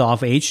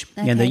cutoff age.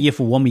 Okay. And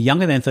if a woman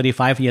younger than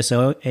 35 years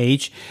old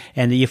age,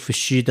 and if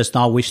she does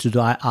not wish to do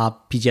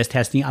PGS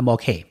testing, I'm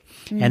okay.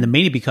 And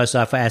mainly because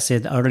of, as I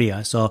said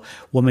earlier, so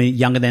woman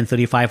younger than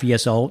 35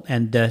 years old,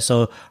 and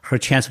so her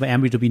chance of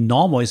embryo to be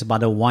normal is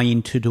about 1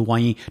 in 2 to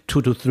 1 in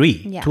 2 to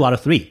 3, 2 out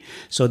of 3.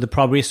 So the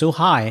probability is so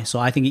high. So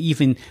I think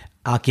even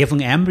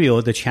given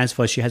embryo, the chance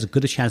for she has a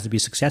good chance to be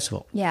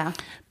successful. Yeah.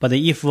 But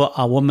if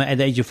a woman at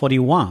the age of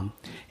 41,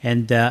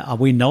 and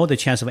we know the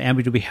chance of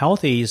embryo to be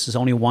healthy is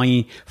only 1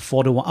 in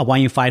 4 to 1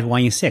 in 5,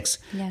 1 in 6.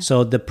 Yeah.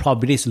 So the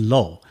probability is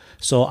low.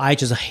 So I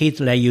just hate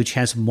to let you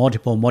chance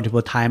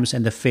multiple times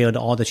and failed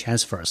all the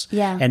transfers.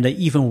 Yeah. And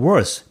even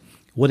worse,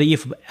 what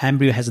if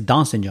embryo has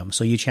Down syndrome?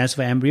 So you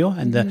transfer embryo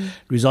and the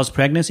results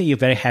pregnancy, you're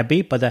very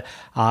happy. But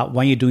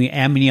when you're doing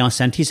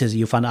amniocentesis,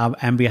 you find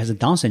out embryo has a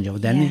Down syndrome.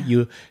 Then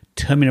you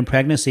terminate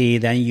pregnancy,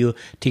 then you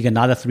take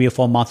another 3 or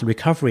 4 month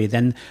recovery,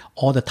 then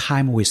all the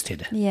time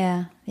wasted.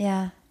 Yeah,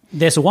 yeah.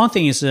 There's one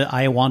thing is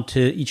I want to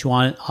each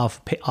one of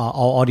our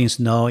audience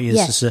know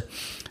is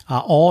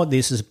all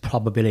this is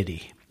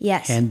probability.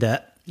 Yes. And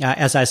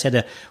as I said,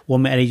 a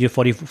woman at age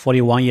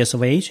 41 years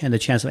of age, and the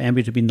chance of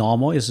embryo to be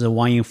normal is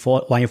 1 in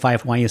 4, 1 in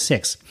 5, 1 in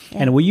 6. Yeah.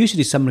 And we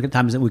usually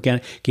sometimes we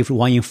can give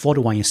 1 in 4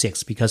 to 1 in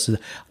 6 because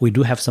we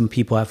do have some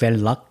people are very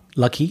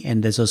lucky,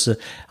 and there's also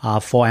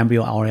 4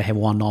 embryo already have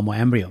 1 normal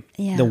embryo.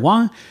 Yeah. The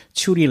one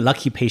truly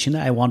lucky patient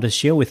I want to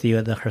share with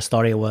you, her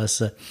story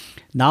was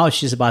now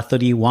she's about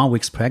 31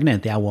 weeks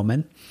pregnant, that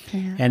woman.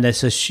 Yeah. And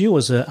so she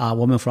was a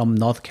woman from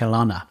North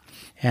Carolina.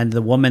 And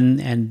the woman,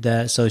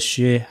 and so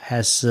she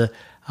has,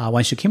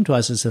 when she came to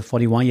us, is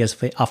 40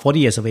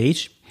 years of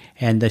age,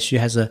 and she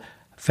has a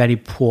very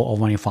poor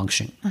ovarian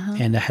function,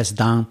 and has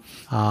done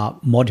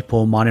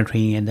multiple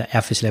monitoring, and the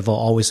FSH level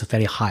always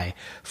very high,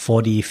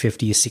 40,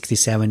 50, 60,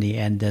 70,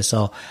 and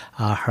so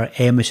her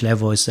AMH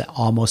level is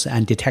almost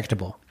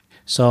undetectable.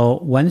 So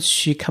when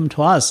she come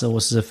to us, it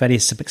was very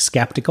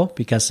skeptical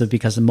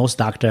because most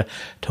doctor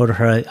told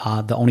her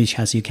the only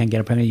chance you can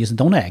get pregnant is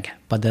donor egg.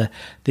 But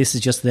this is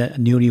just the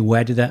newly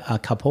wedded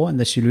couple,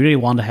 and she really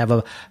want to have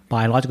a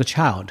biological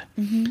child.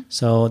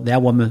 So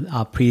that woman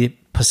pretty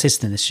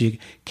persistent. She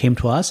came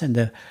to us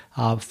and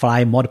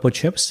fly multiple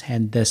trips,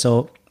 and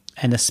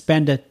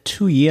spend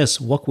 2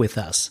 years work with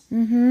us.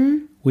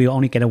 We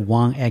only get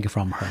one egg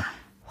from her.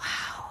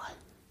 Wow.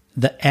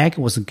 The egg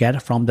was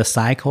get from the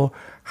cycle.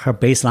 Her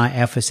baseline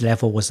FSH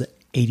level was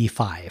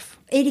 85.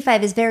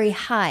 85 is very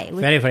high.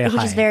 Very, very high.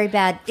 Which is very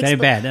bad. Very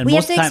bad. And we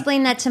have to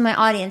explain that to my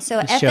audience. So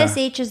Sure.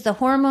 FSH is the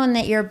hormone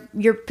that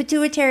your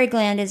pituitary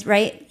gland is,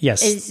 right?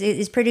 Yes.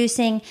 Is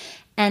producing,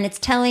 and it's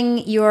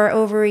telling your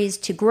ovaries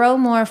to grow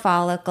more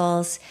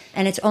follicles,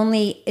 and it's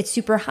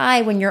super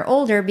high when you're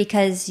older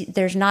because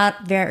there's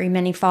not very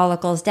many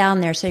follicles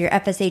down there, so your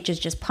FSH is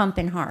just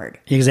pumping hard.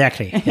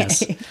 Exactly,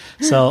 yes.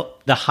 So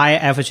the higher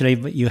FSH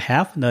level you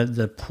have,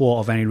 the poor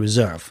ovarian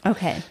reserve.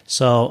 Okay.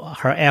 So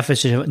her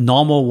FSH,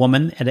 normal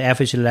woman at the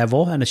FSH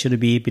level, and it should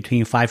be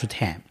between 5 to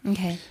 10.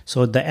 Okay.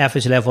 So the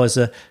FSH level is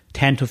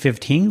 10 to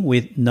 15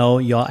 with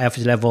your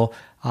FSH level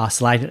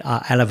slightly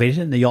elevated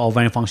and your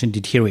ovarian function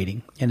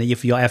deteriorating. And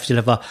if your FSH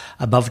level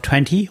above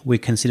 20, we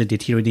consider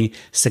deteriorating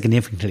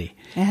significantly.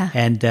 Yeah.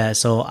 And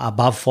so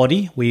above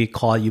 40, we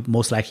call you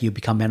most likely you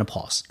become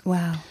menopause.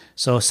 Wow.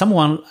 So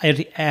someone at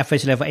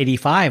FSH level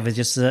 85 is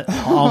just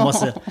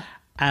almost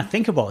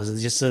unthinkable.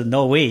 It's just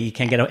no way you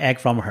can get an egg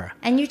from her.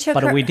 And you took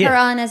But we did. her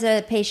on as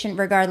a patient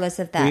regardless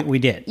of that. We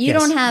did, You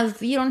yes.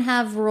 don't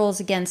have rules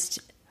against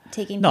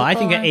taking No, people I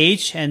think on.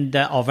 age and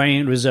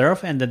ovarian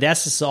reserve, and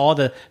that's just all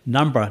the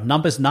number.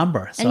 Numbers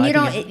number. So And I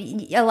you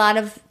think don't. A lot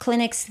of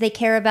clinics, they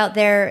care about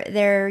their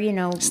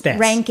Stats.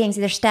 rankings,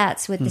 their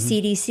stats with the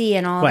CDC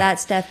and all Right. that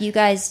stuff. You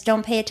guys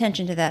don't pay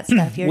attention to that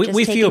stuff. You're just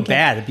we taking feel care-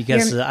 bad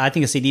because you're- I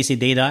think CDC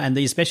data, and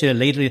especially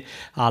lately,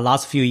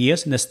 last few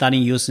years in the study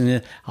using,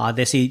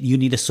 they say you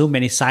need so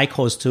many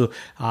cycles to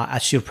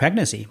achieve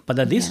pregnancy.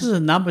 But this is the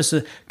numbers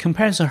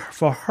comparison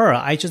for her.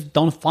 I just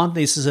don't find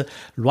this is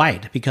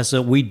right because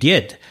we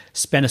did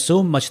spend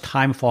so much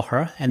time for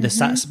her and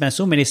spend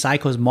so many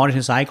cycles,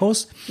 monitoring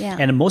cycles, Yeah.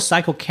 and most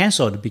cycle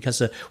canceled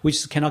because we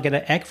just cannot get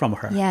an egg from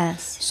her.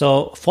 Yes.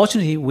 So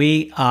fortunately,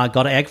 we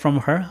got an egg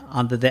from her.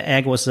 And the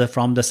egg was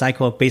from the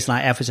cycle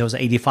baseline FSH was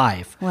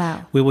 85.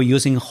 Wow. We were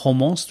using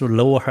hormones to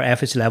lower her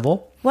FSH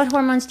level. What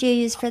hormones do you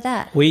use for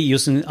that? We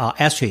using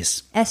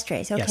estrase.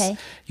 Estrase. Okay. Yes.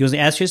 Using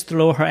estrase to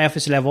lower her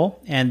FSH level,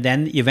 and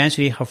then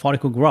eventually her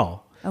follicle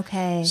grow.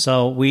 Okay.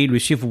 So we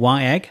retrieved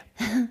one egg,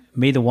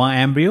 made one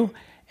embryo,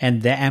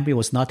 and that embryo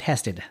was not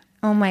tested.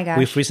 Oh my gosh.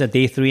 We freeze the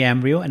day 3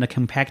 embryo and the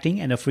compacting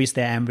and freeze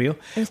the embryo.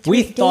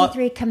 Day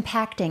 3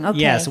 compacting. Okay.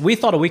 Yes, we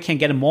thought we can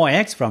get more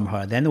eggs from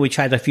her. Then we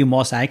tried a few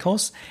more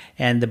cycles,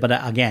 but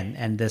again,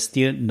 and there's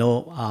still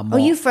no more.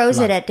 Oh, you froze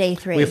luck. it at day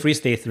 3. We freeze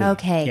day 3.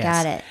 Okay, yes.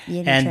 got it.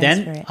 You didn't And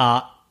transfer then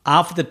it.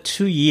 after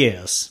 2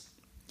 years,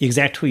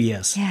 exact 2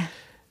 years, Yeah.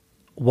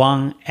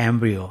 one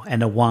embryo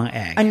and one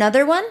egg.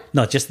 Another one?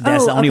 No, just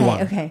that's the only okay,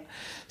 one. Okay.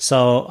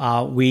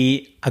 So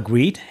we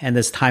agreed, and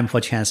it's time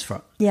for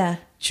transfer. Yeah.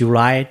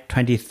 July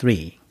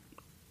 23,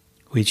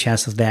 we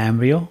transferred the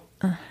embryo.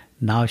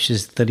 Now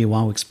she's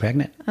 31 weeks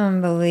pregnant.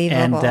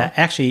 Unbelievable. And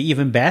actually,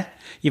 even better.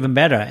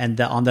 And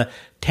on the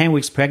 10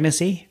 weeks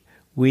pregnancy,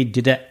 we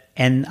did a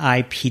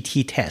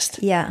NIPT test,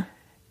 yeah.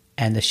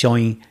 and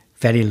showing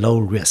very low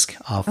risk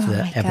of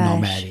the my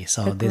abnormality. gosh.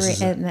 So this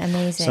is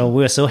Amazing. So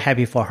we're so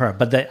happy for her.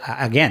 But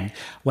again,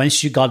 when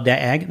she got that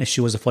egg,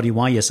 she was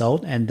 41 years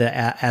old, and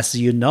as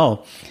you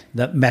know,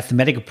 the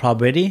mathematical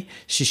probability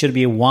she should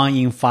be 1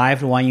 in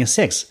 5, 1 in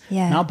 6.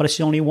 Yeah. Now, but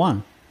she only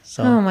 1.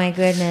 So Oh my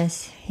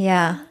goodness.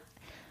 Yeah.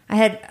 I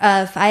had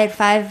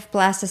 5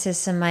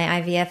 blastocysts in my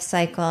IVF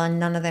cycle, and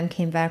none of them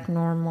came back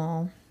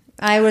normal.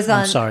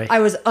 I'm sorry. I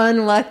was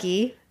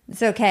unlucky.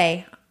 It's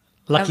okay.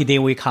 lucky day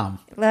we come.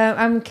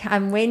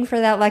 I'm waiting for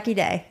that lucky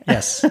day.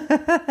 Yes.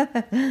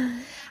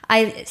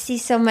 I see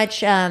so much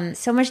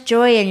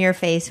joy in your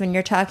face when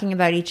you're talking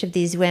about each of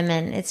these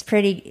women. It's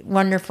pretty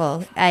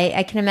wonderful.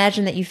 I can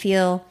imagine that you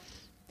feel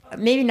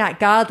maybe not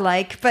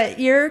godlike, but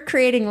you're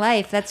creating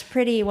life. That's a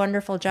pretty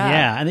wonderful job.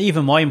 Yeah, and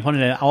even more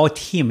important, our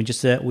team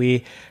just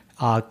we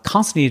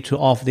constantly to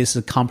offer this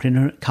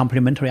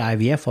complementary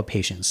IVF for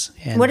patients.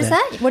 And, What is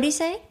that? What do you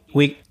say?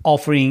 We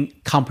offering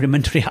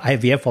complementary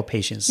IVF for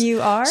patients.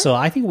 You are? So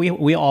I think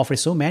we offer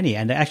so many.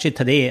 And actually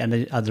today, and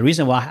the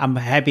reason why I'm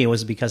happy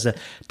was because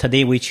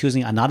today we're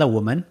choosing another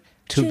woman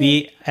to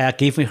be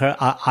giving her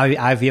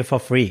IVF for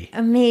free.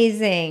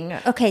 Amazing.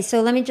 Okay,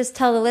 so let me just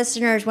tell the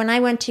listeners, when I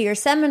went to your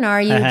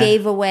seminar, you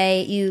gave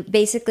away, you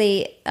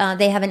basically,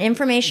 they have an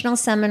informational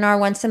seminar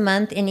once a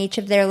month in each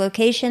of their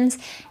locations.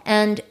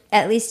 And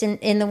at least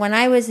in the one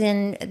I was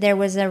in, there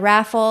was a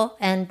raffle,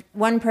 and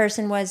one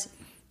person was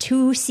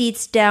 2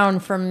 seats down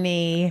from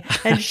me,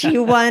 and she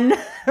won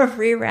a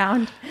free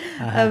round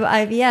of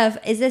IVF.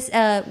 Is this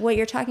what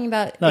you're talking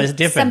about? No, it's Is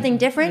different. Something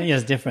different?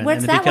 Yes, different. What's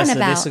and that because one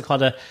about? This is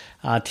called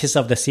a Tis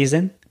of the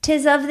Season.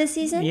 'tis of the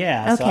season?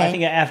 Yeah, so I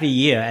think every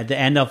year at the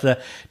end of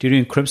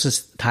during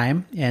Christmas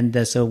time,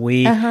 and so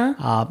we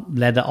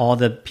let all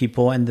the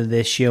people and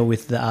they share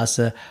with us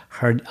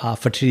her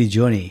fertility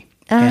journey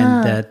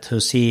and to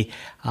see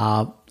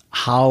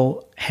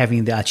how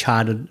having their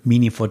child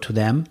meaningful to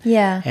them,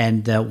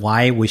 and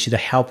why we should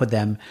help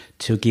them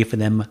to give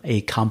them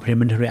a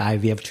complementary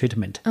IVF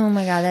treatment. Oh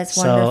my God, that's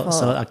wonderful.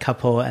 So a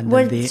couple, and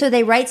so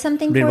they write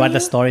something for you? They write the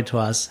story to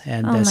us,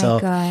 and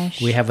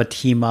we have a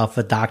team of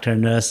a doctor,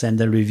 nurse, and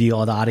they review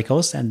all the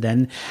articles, and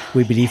then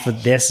we believe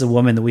this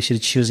woman we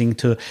should choosing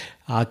to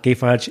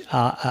give her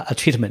a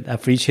treatment, a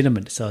free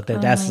treatment. So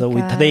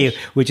today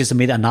we just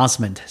made an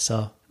announcement.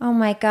 So. Oh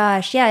my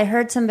gosh. Yeah, I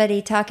heard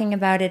somebody talking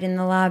about it in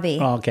the lobby.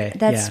 Oh, okay.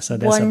 That's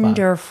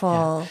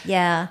wonderful.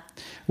 Yeah.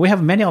 We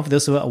have many of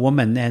those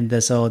women,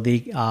 and so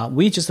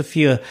we just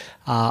feel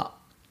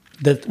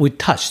that we're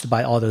touched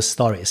by all those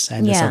stories.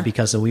 And so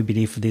because we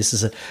believe this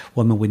is a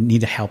woman, we need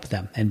to help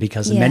them. And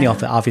because many of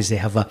them obviously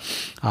have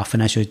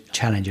financial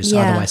challenges.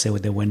 Otherwise,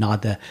 they were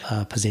not the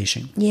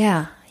position.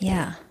 Yeah,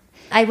 yeah.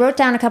 I wrote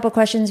down a couple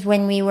questions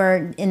when we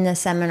were in the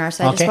seminar,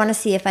 so I just want to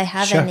see if I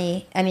have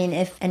any. I mean,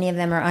 if any of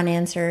them are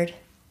unanswered.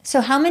 So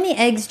how many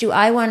eggs do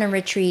I want to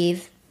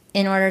retrieve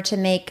in order to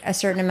make a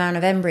certain amount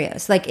of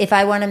embryos? Like if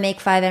I want to make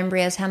 5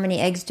 embryos, how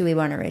many eggs do we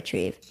want to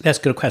retrieve? That's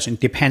a good question.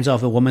 Depends on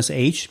the woman's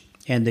age.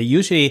 And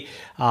usually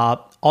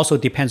also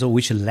depends on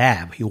which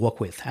lab you work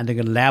with. And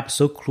the lab is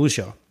so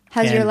crucial.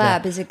 How's your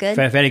lab? Is it good?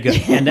 Very, very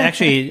good. And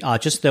actually,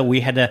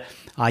 we had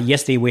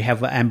yesterday we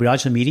have an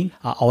embryologist meeting,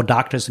 our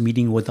doctors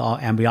meeting with our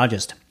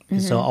embryologist.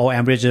 So our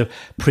embryologist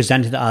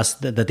presented us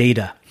the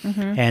data.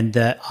 And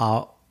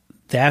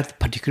that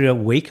particular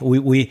week,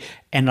 we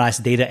analyze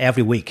data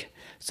every week.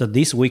 So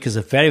this week is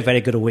a very, very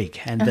good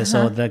week. And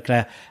so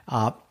the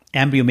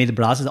embryo-made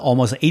blast is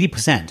almost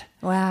 80%.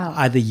 Wow.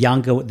 Either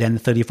younger than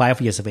 35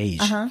 years of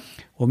age.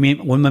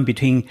 Women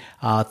between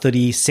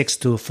 36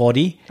 to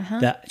 40,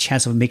 the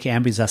chance of making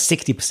embryos are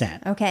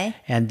 60%. Okay.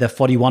 And the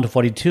 41 to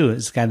 42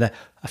 is kind of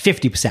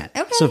 50%.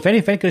 Okay. So very,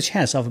 very good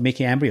chance of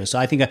making embryos. So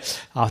I think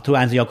to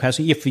answer your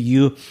question, if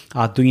you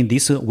are doing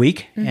this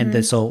week,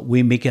 and so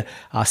we make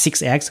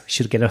 6 eggs,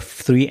 should get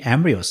 3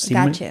 embryos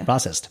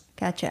processed.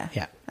 Gotcha.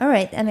 Yeah. All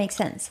right. That makes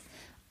sense.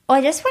 Oh,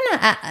 I just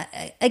want to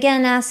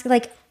again ask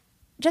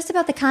just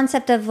about the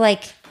concept of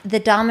the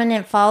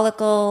dominant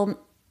follicle,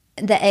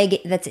 the egg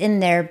that's in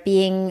there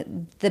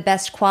being the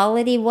best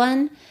quality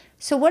one.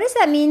 So what does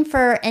that mean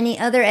for any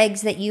other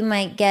eggs that you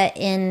might get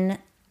in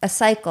a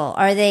cycle?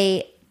 Are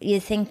they, you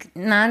think,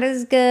 not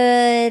as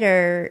good,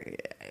 or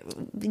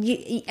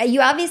you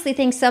obviously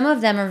think some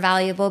of them are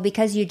valuable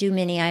because you do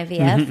mini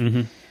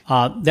IVF?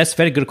 That's a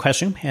very good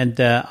question. And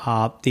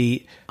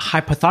the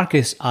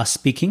hypothetically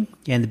speaking,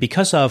 and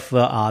because of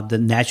the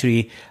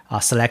naturally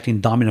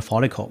selecting dominant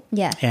follicle,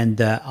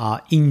 and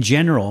in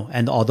general,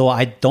 and although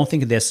I don't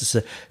think this is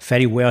a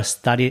very well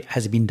study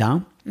has been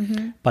done,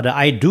 but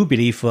I do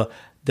believe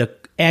the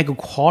egg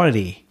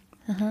quality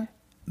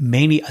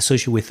mainly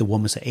associated with the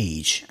woman's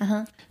age.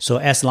 So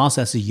as long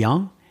as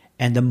young,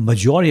 and the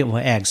majority of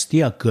eggs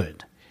still are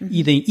good.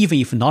 Even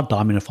if not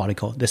dominant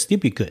follicle, they still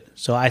be good.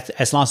 So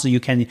as long as you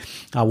can,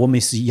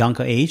 woman's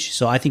younger age.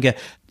 So I think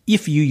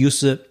if you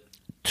use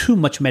too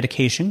much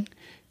medication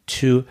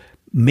to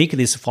make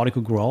this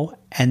follicle grow,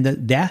 and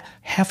that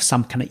have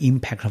some kind of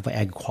impact of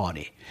egg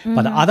quality.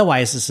 But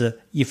otherwise,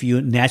 if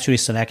you naturally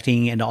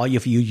selecting or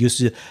if you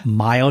use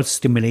mild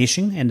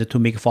stimulation and to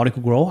make a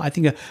follicle grow, I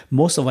think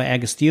most of our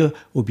eggs still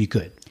will be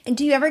good.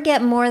 Do you ever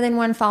get more than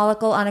one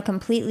follicle on a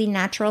completely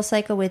natural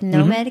cycle with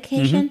no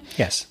medication?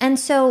 Yes. And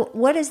so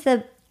what is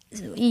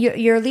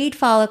your lead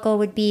follicle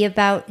would be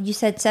about, you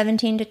said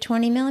 17 to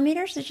 20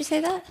 millimeters? Did you say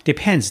that?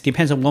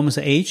 Depends on woman's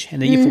age.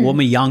 And if a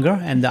woman younger,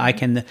 and I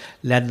can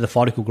let the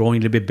follicle grow a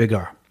little bit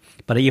bigger.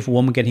 But if a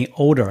woman getting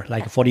older,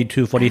 like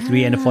 42,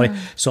 43, and 40,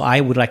 so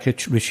I would like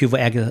to retrieve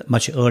egg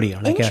much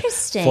earlier, like a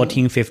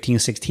 14, 15,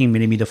 16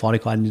 millimeter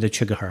follicle. I need to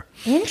trigger her.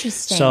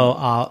 Interesting.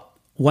 So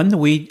when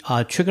we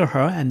trigger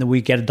her and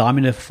we get a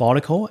dominant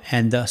follicle,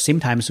 and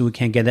sometimes we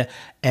can get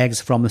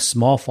eggs from a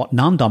small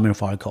non-dominant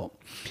follicle.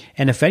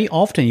 And very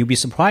often you'll be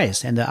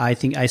surprised. And I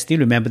think I still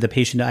remember the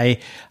patient I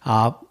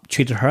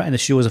treated her, and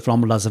she was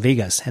from Las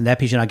Vegas. And that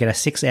patient I get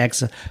 6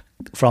 eggs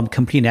from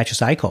complete natural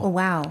cycle. Oh,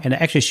 wow. And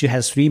actually she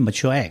has 3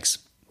 mature eggs.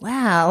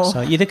 Wow.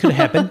 So either could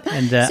happen.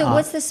 And so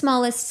what's the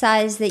smallest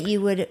size that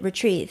you would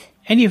retrieve?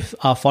 Any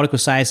follicle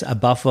size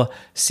above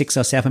 6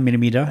 or 7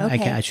 millimeter, I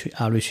can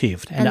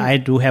retrieve. And I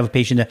do have a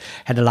patient that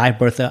had a live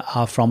birth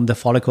from the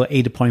follicle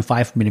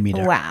 8.5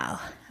 millimeter.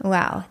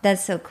 Wow.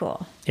 That's so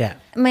cool. Yeah.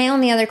 My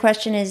only other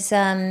question is,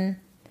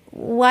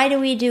 why do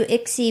we do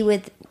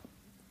ICSI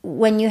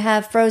when you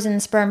have frozen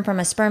sperm from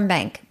a sperm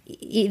bank?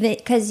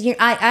 Because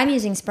I'm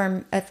using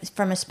sperm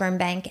from a sperm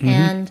bank,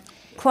 and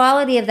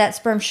quality of that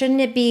sperm, shouldn't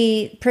it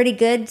be pretty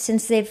good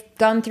since they've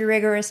gone through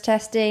rigorous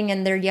testing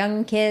and they're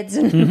young kids?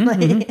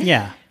 And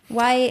Yeah.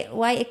 Why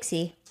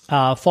ICSI?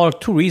 For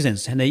 2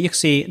 reasons. And the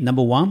ICSI,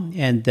 number one,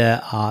 and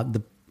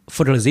the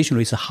fertilization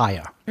rate is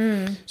higher.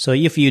 So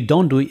if you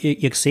don't do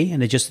ICSI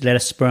and just let a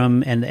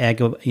sperm and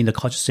egg in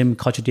the same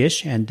culture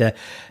dish, and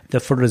the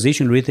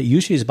fertilization rate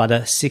usually is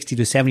about 60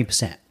 to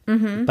 70%.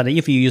 But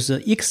if you use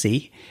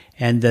ICSI,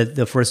 and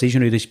the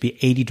fertilization rate should be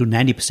 80 to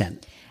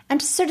 90%.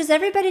 And so does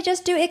everybody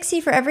just do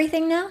ICSI for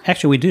everything now?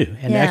 Actually, we do.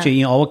 And actually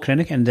in our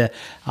clinic, and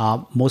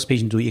most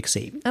patients do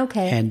ICSI.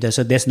 Okay. And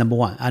so that's number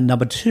one. And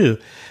number two,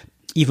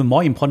 even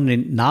more importantly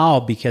now,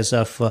 because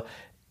of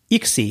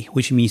ICSI,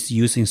 which means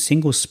using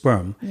single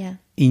sperm,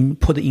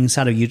 put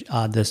inside of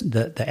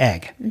the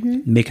egg,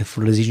 make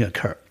fertilization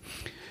occur.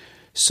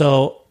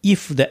 So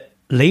if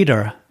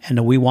later,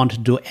 and we want to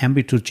do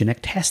embryo to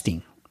genetic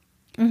testing,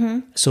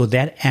 so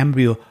that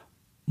embryo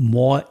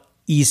more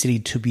easily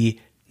to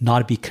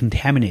not be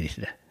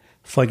contaminated.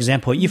 For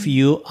example, if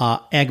your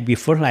egg be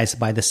fertilized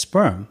by the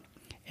sperm,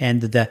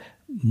 and the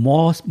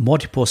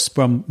multiple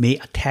sperm may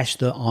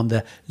attach on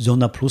the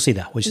zona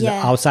pellucida, which is the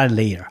outside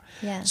layer.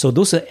 So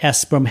those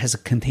sperm has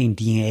contained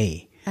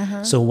DNA.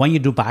 So when you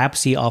do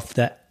biopsy of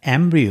the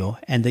embryo,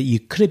 and you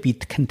could be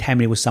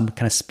contaminated with some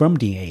kind of sperm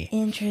DNA.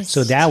 Interesting.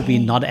 So that would be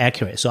not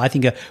accurate. So I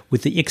think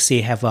with the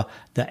ICSI have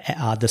the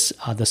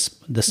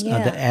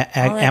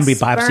embryo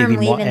biopsy be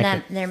more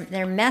accurate.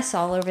 Their mess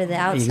all over the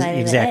outside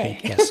exactly.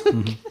 of the egg. Yes.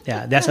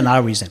 Yeah, that's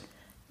another reason.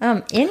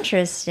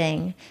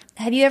 Interesting.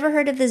 Have you ever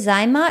heard of the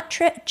Zymote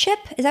chip?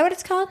 Is that what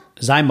it's called?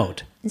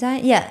 Zymote.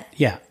 Yeah.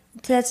 Yeah.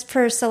 That's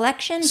for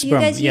selection? Sperm. Do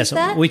you guys use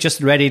that? We just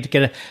ready to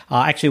get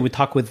actually, we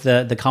talked with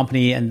the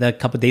company and a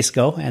couple of days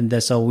ago, and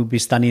so we'll be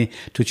studying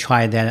to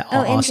try that also.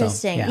 Oh,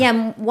 interesting.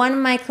 Yeah, one of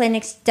my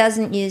clinics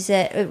doesn't use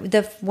it,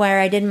 where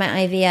I did my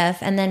IVF,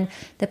 and then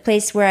the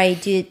place where I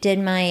did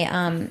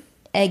my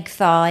egg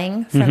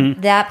thawing, from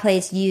that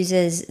place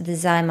uses the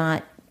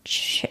Zymote.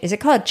 Is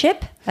it called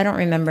chip? I don't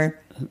remember.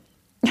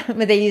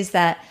 But they use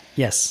that.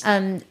 Yes.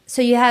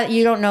 So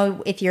you don't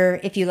know if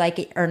you like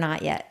it or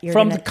not yet.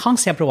 The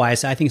concept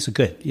wise, I think it's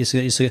good.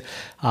 It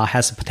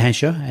has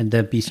potential, and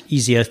be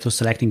easier to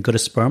selecting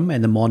good sperm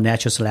and the more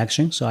natural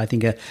selection. So I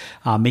think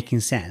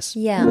making sense.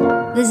 Yeah.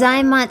 The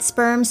Zymote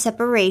sperm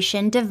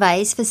separation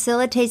device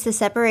facilitates the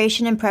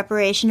separation and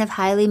preparation of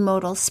highly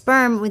motile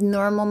sperm with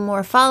normal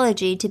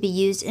morphology to be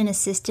used in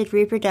assisted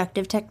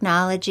reproductive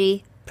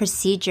technology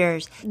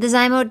procedures. The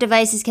Zymote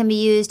devices can be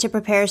used to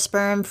prepare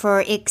sperm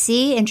for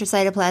ICSI,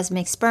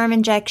 intracytoplasmic sperm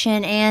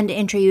injection, and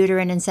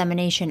intrauterine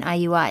insemination,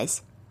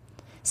 IUIs.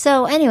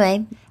 So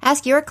anyway,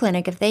 ask your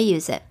clinic if they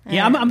use it.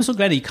 Yeah, I'm so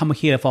glad you come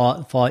here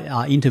for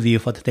interview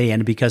for today,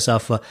 and because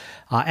of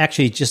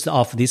actually just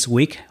off this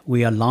week,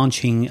 we are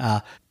launching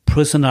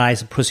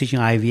personalized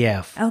precision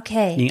IVF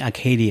in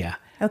Arcadia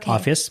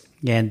office.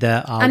 And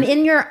I'm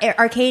in your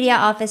Arcadia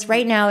office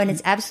right now, and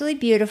it's absolutely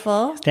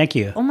beautiful. Thank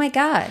you. Oh my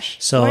gosh!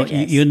 So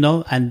gorgeous.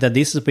 and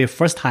this is the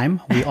first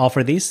time we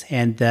offer this,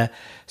 and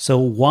so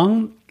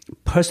one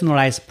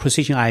personalized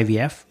precision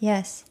IVF,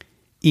 yes,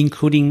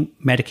 including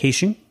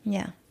medication,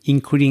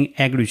 including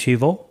egg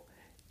retrieval,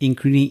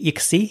 including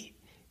ICSI,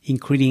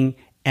 including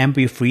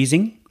embryo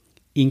freezing,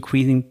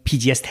 including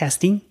PGS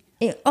testing,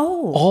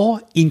 all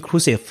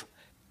inclusive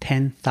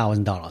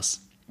 $10,000.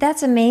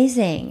 That's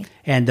amazing.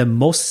 And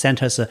most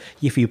centers,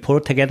 if you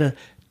put together,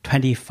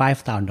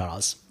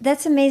 $25,000.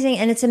 That's amazing,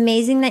 and it's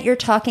amazing that you're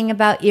talking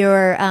about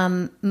your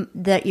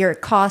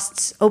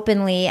costs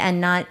openly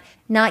and not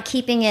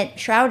keeping it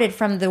shrouded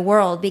from the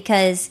world,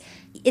 because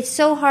it's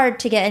so hard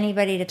to get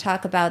anybody to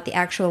talk about the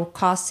actual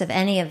costs of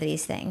any of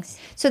these things.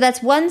 So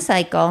that's one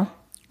cycle,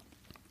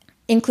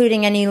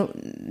 including any of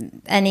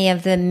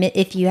the,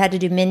 if you had to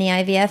do mini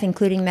IVF,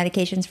 including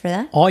medications for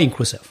that? All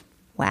inclusive.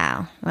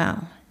 Wow.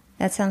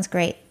 That sounds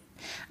great.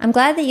 I'm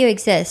glad that you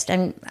exist.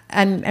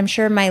 I'm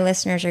sure my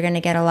listeners are going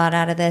to get a lot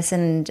out of this,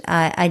 and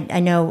I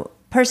know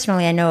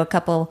personally, I know a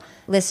couple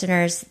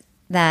listeners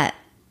that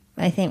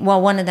I think,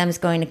 well, one of them is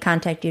going to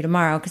contact you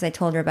tomorrow because I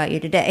told her about you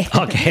today.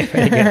 Okay,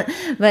 very good.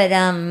 But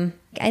I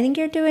think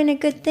you're doing a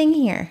good thing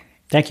here.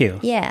 Thank you.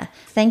 Yeah.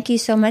 Thank you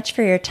so much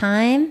for your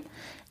time,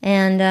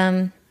 and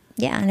and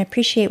I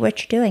appreciate what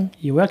you're doing.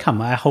 You're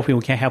welcome. I hope we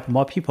can help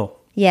more people.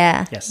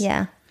 Yeah. Yes.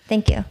 Yeah.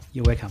 Thank you.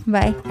 You're welcome.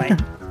 Bye. Bye.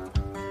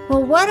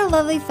 Well, what a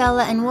lovely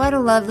fella and what a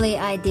lovely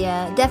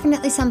idea.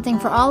 Definitely something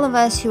for all of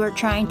us who are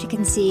trying to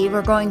conceive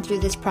or going through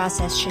this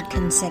process should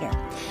consider.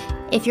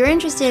 If you're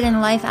interested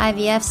in Life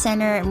IVF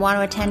Center and want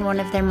to attend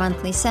one of their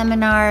monthly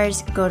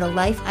seminars, go to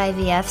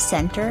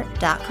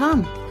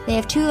lifeivfcenter.com. They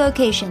have 2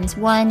 locations,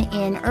 one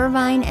in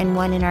Irvine and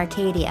one in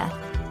Arcadia.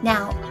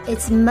 Now,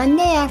 it's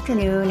Monday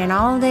afternoon, and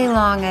all day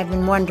long I've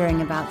been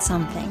wondering about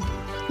something.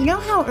 You know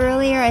how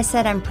earlier I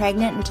said I'm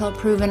pregnant until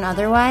proven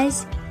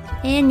otherwise?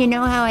 And you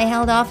know how I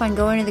held off on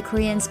going to the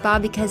Korean spa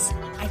because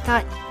I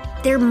thought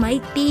there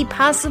might be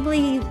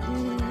probably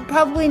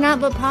not,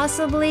 but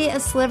possibly a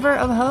sliver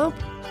of hope?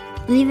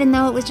 And even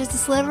though it was just a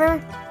sliver?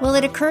 Well,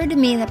 it occurred to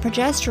me that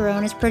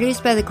progesterone is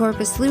produced by the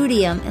corpus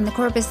luteum, and the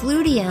corpus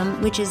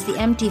luteum, which is the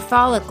empty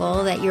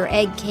follicle that your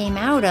egg came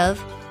out of,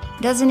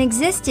 doesn't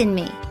exist in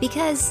me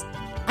because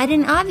I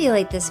didn't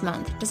ovulate this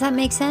month. Does that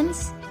make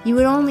sense? You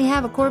would only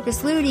have a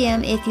corpus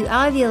luteum if you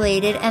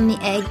ovulated and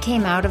the egg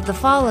came out of the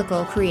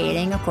follicle,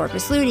 creating a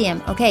corpus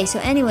luteum. Okay,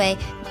 so anyway,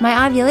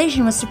 my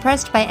ovulation was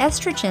suppressed by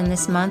estrogen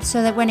this month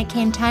so that when it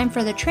came time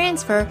for the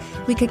transfer,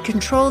 we could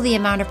control the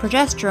amount of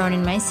progesterone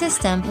in my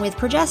system with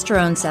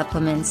progesterone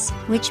supplements,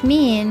 which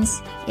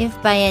means if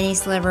by any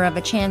sliver of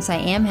a chance I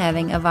am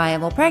having a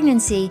viable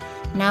pregnancy,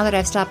 now that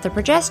I've stopped the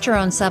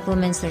progesterone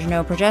supplements, there's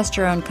no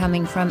progesterone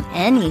coming from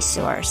any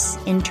source,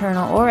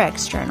 internal or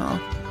external.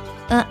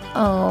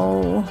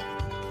 Uh-oh.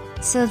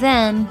 So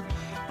then,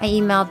 I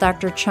emailed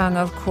Dr. Chung,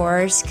 of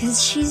course,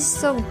 because she's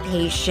so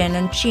patient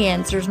and she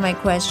answers my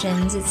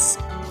questions. It's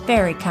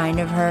very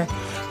kind of her.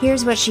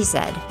 Here's what she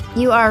said.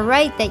 You are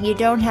right that you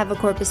don't have a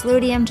corpus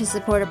luteum to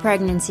support a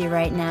pregnancy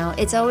right now.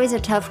 It's always a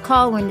tough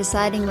call when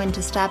deciding when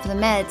to stop the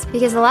meds,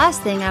 because the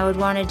last thing I would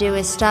want to do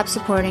is stop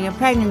supporting a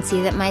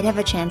pregnancy that might have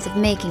a chance of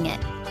making it.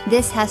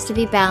 This has to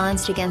be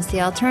balanced against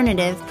the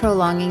alternative,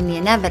 prolonging the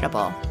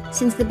inevitable.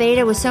 Since the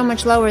beta was so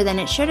much lower than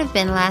it should have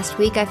been last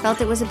week, I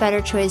felt it was a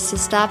better choice to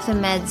stop the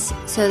meds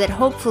so that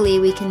hopefully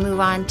we can move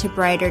on to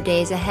brighter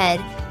days ahead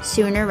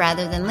sooner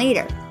rather than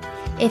later.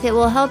 If it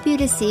will help you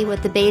to see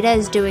what the beta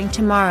is doing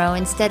tomorrow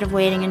instead of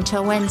waiting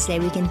until Wednesday,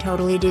 we can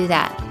totally do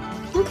that.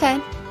 Okay.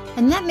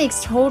 And that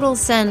makes total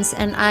sense,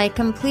 and I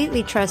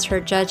completely trust her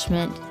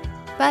judgment.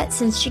 But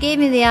since she gave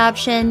me the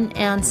option,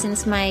 and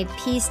since my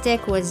pee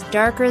stick was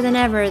darker than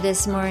ever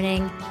this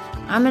morning,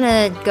 I'm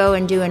gonna go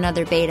and do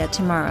another beta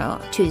tomorrow,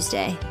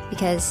 Tuesday,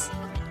 because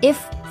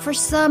if for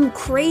some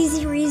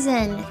crazy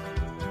reason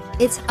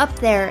it's up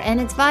there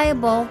and it's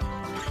viable,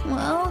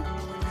 well,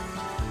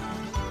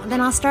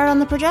 then I'll start on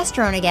the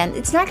progesterone again.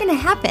 It's not gonna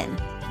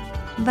happen.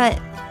 But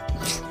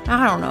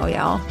I don't know,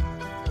 y'all.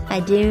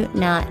 I do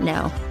not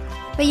know.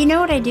 But you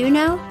know what I do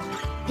know?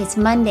 It's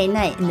Monday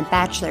night and The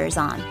Bachelor is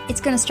on.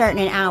 It's gonna start in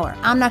an hour.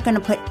 I'm not gonna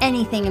put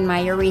anything in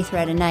my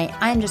urethra tonight.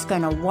 I'm just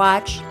gonna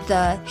watch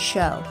the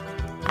show.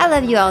 I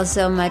love you all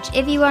so much.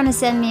 If you want to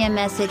send me a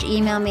message,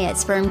 email me at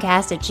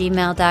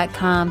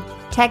spermcast@gmail.com.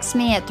 Text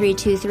me at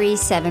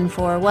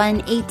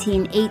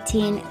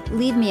 323-741-1818.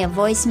 Leave me a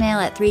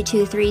voicemail at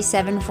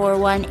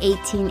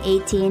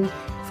 323-741-1818.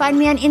 Find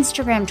me on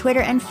Instagram,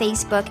 Twitter, and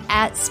Facebook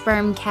at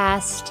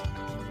Spermcast.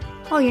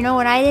 Oh, you know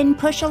what I didn't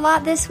push a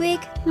lot this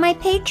week? My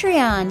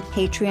Patreon.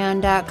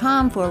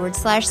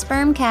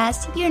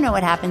 Patreon.com/spermcast. You know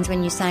what happens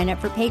when you sign up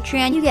for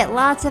Patreon. You get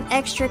lots of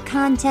extra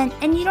content,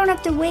 and you don't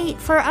have to wait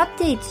for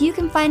updates. You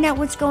can find out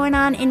what's going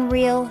on in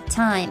real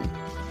time.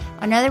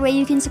 Another way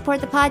you can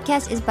support the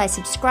podcast is by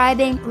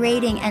subscribing,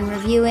 rating, and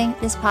reviewing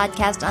this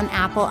podcast on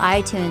Apple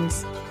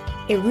iTunes.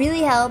 It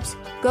really helps.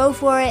 Go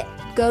for it.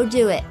 Go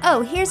do it.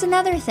 Oh, here's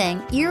another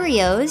thing.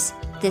 Earios,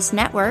 this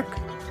network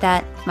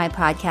that my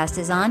podcast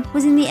is on,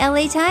 was in the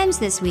LA Times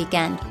this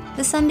weekend.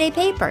 The Sunday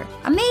paper.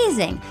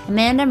 Amazing.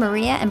 Amanda,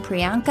 Maria, and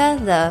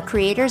Priyanka, the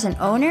creators and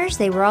owners,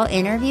 they were all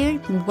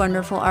interviewed.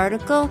 Wonderful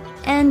article.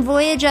 And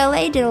Voyage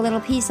LA did a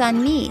little piece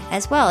on me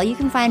as well. You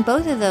can find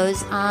both of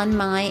those on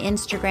my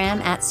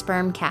Instagram at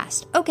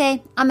Spermcast.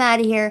 Okay, I'm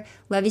out of here.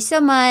 Love you so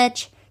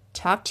much.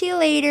 Talk to you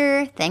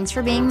later. Thanks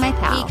for being my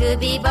pal. He could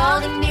be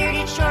bald and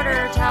bearded, short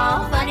or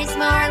tall, funny,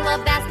 smart,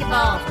 love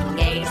basketball, from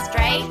gay to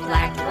straight,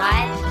 black to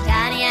white,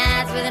 tiny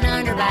eyes with an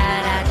underbite.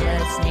 I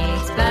just need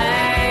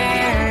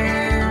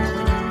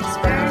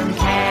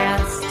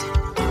Spermcast.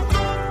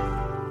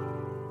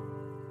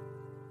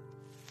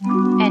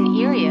 An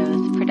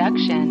Earios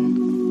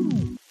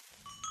production.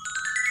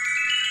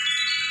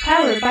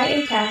 Powered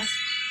by Acast.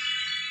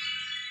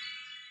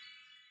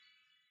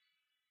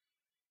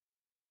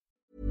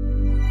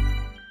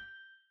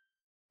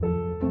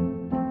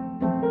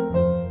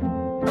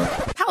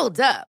 Hold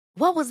up.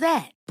 What was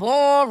that?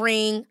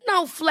 Boring.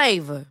 No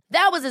flavor.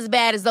 That was as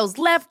bad as those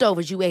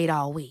leftovers you ate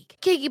all week.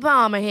 Keke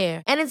Palmer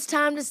here, and it's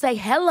time to say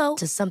hello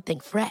to something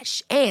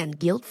fresh and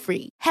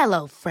guilt-free.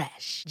 Hello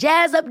Fresh.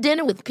 Jazz up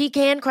dinner with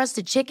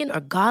pecan-crusted chicken or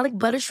garlic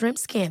butter shrimp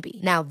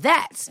scampi. Now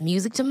that's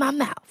music to my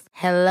mouth.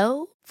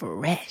 Hello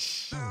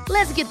Fresh.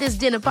 Let's get this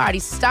dinner party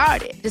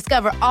started.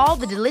 Discover all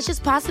the delicious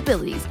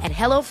possibilities at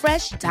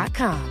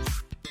HelloFresh.com.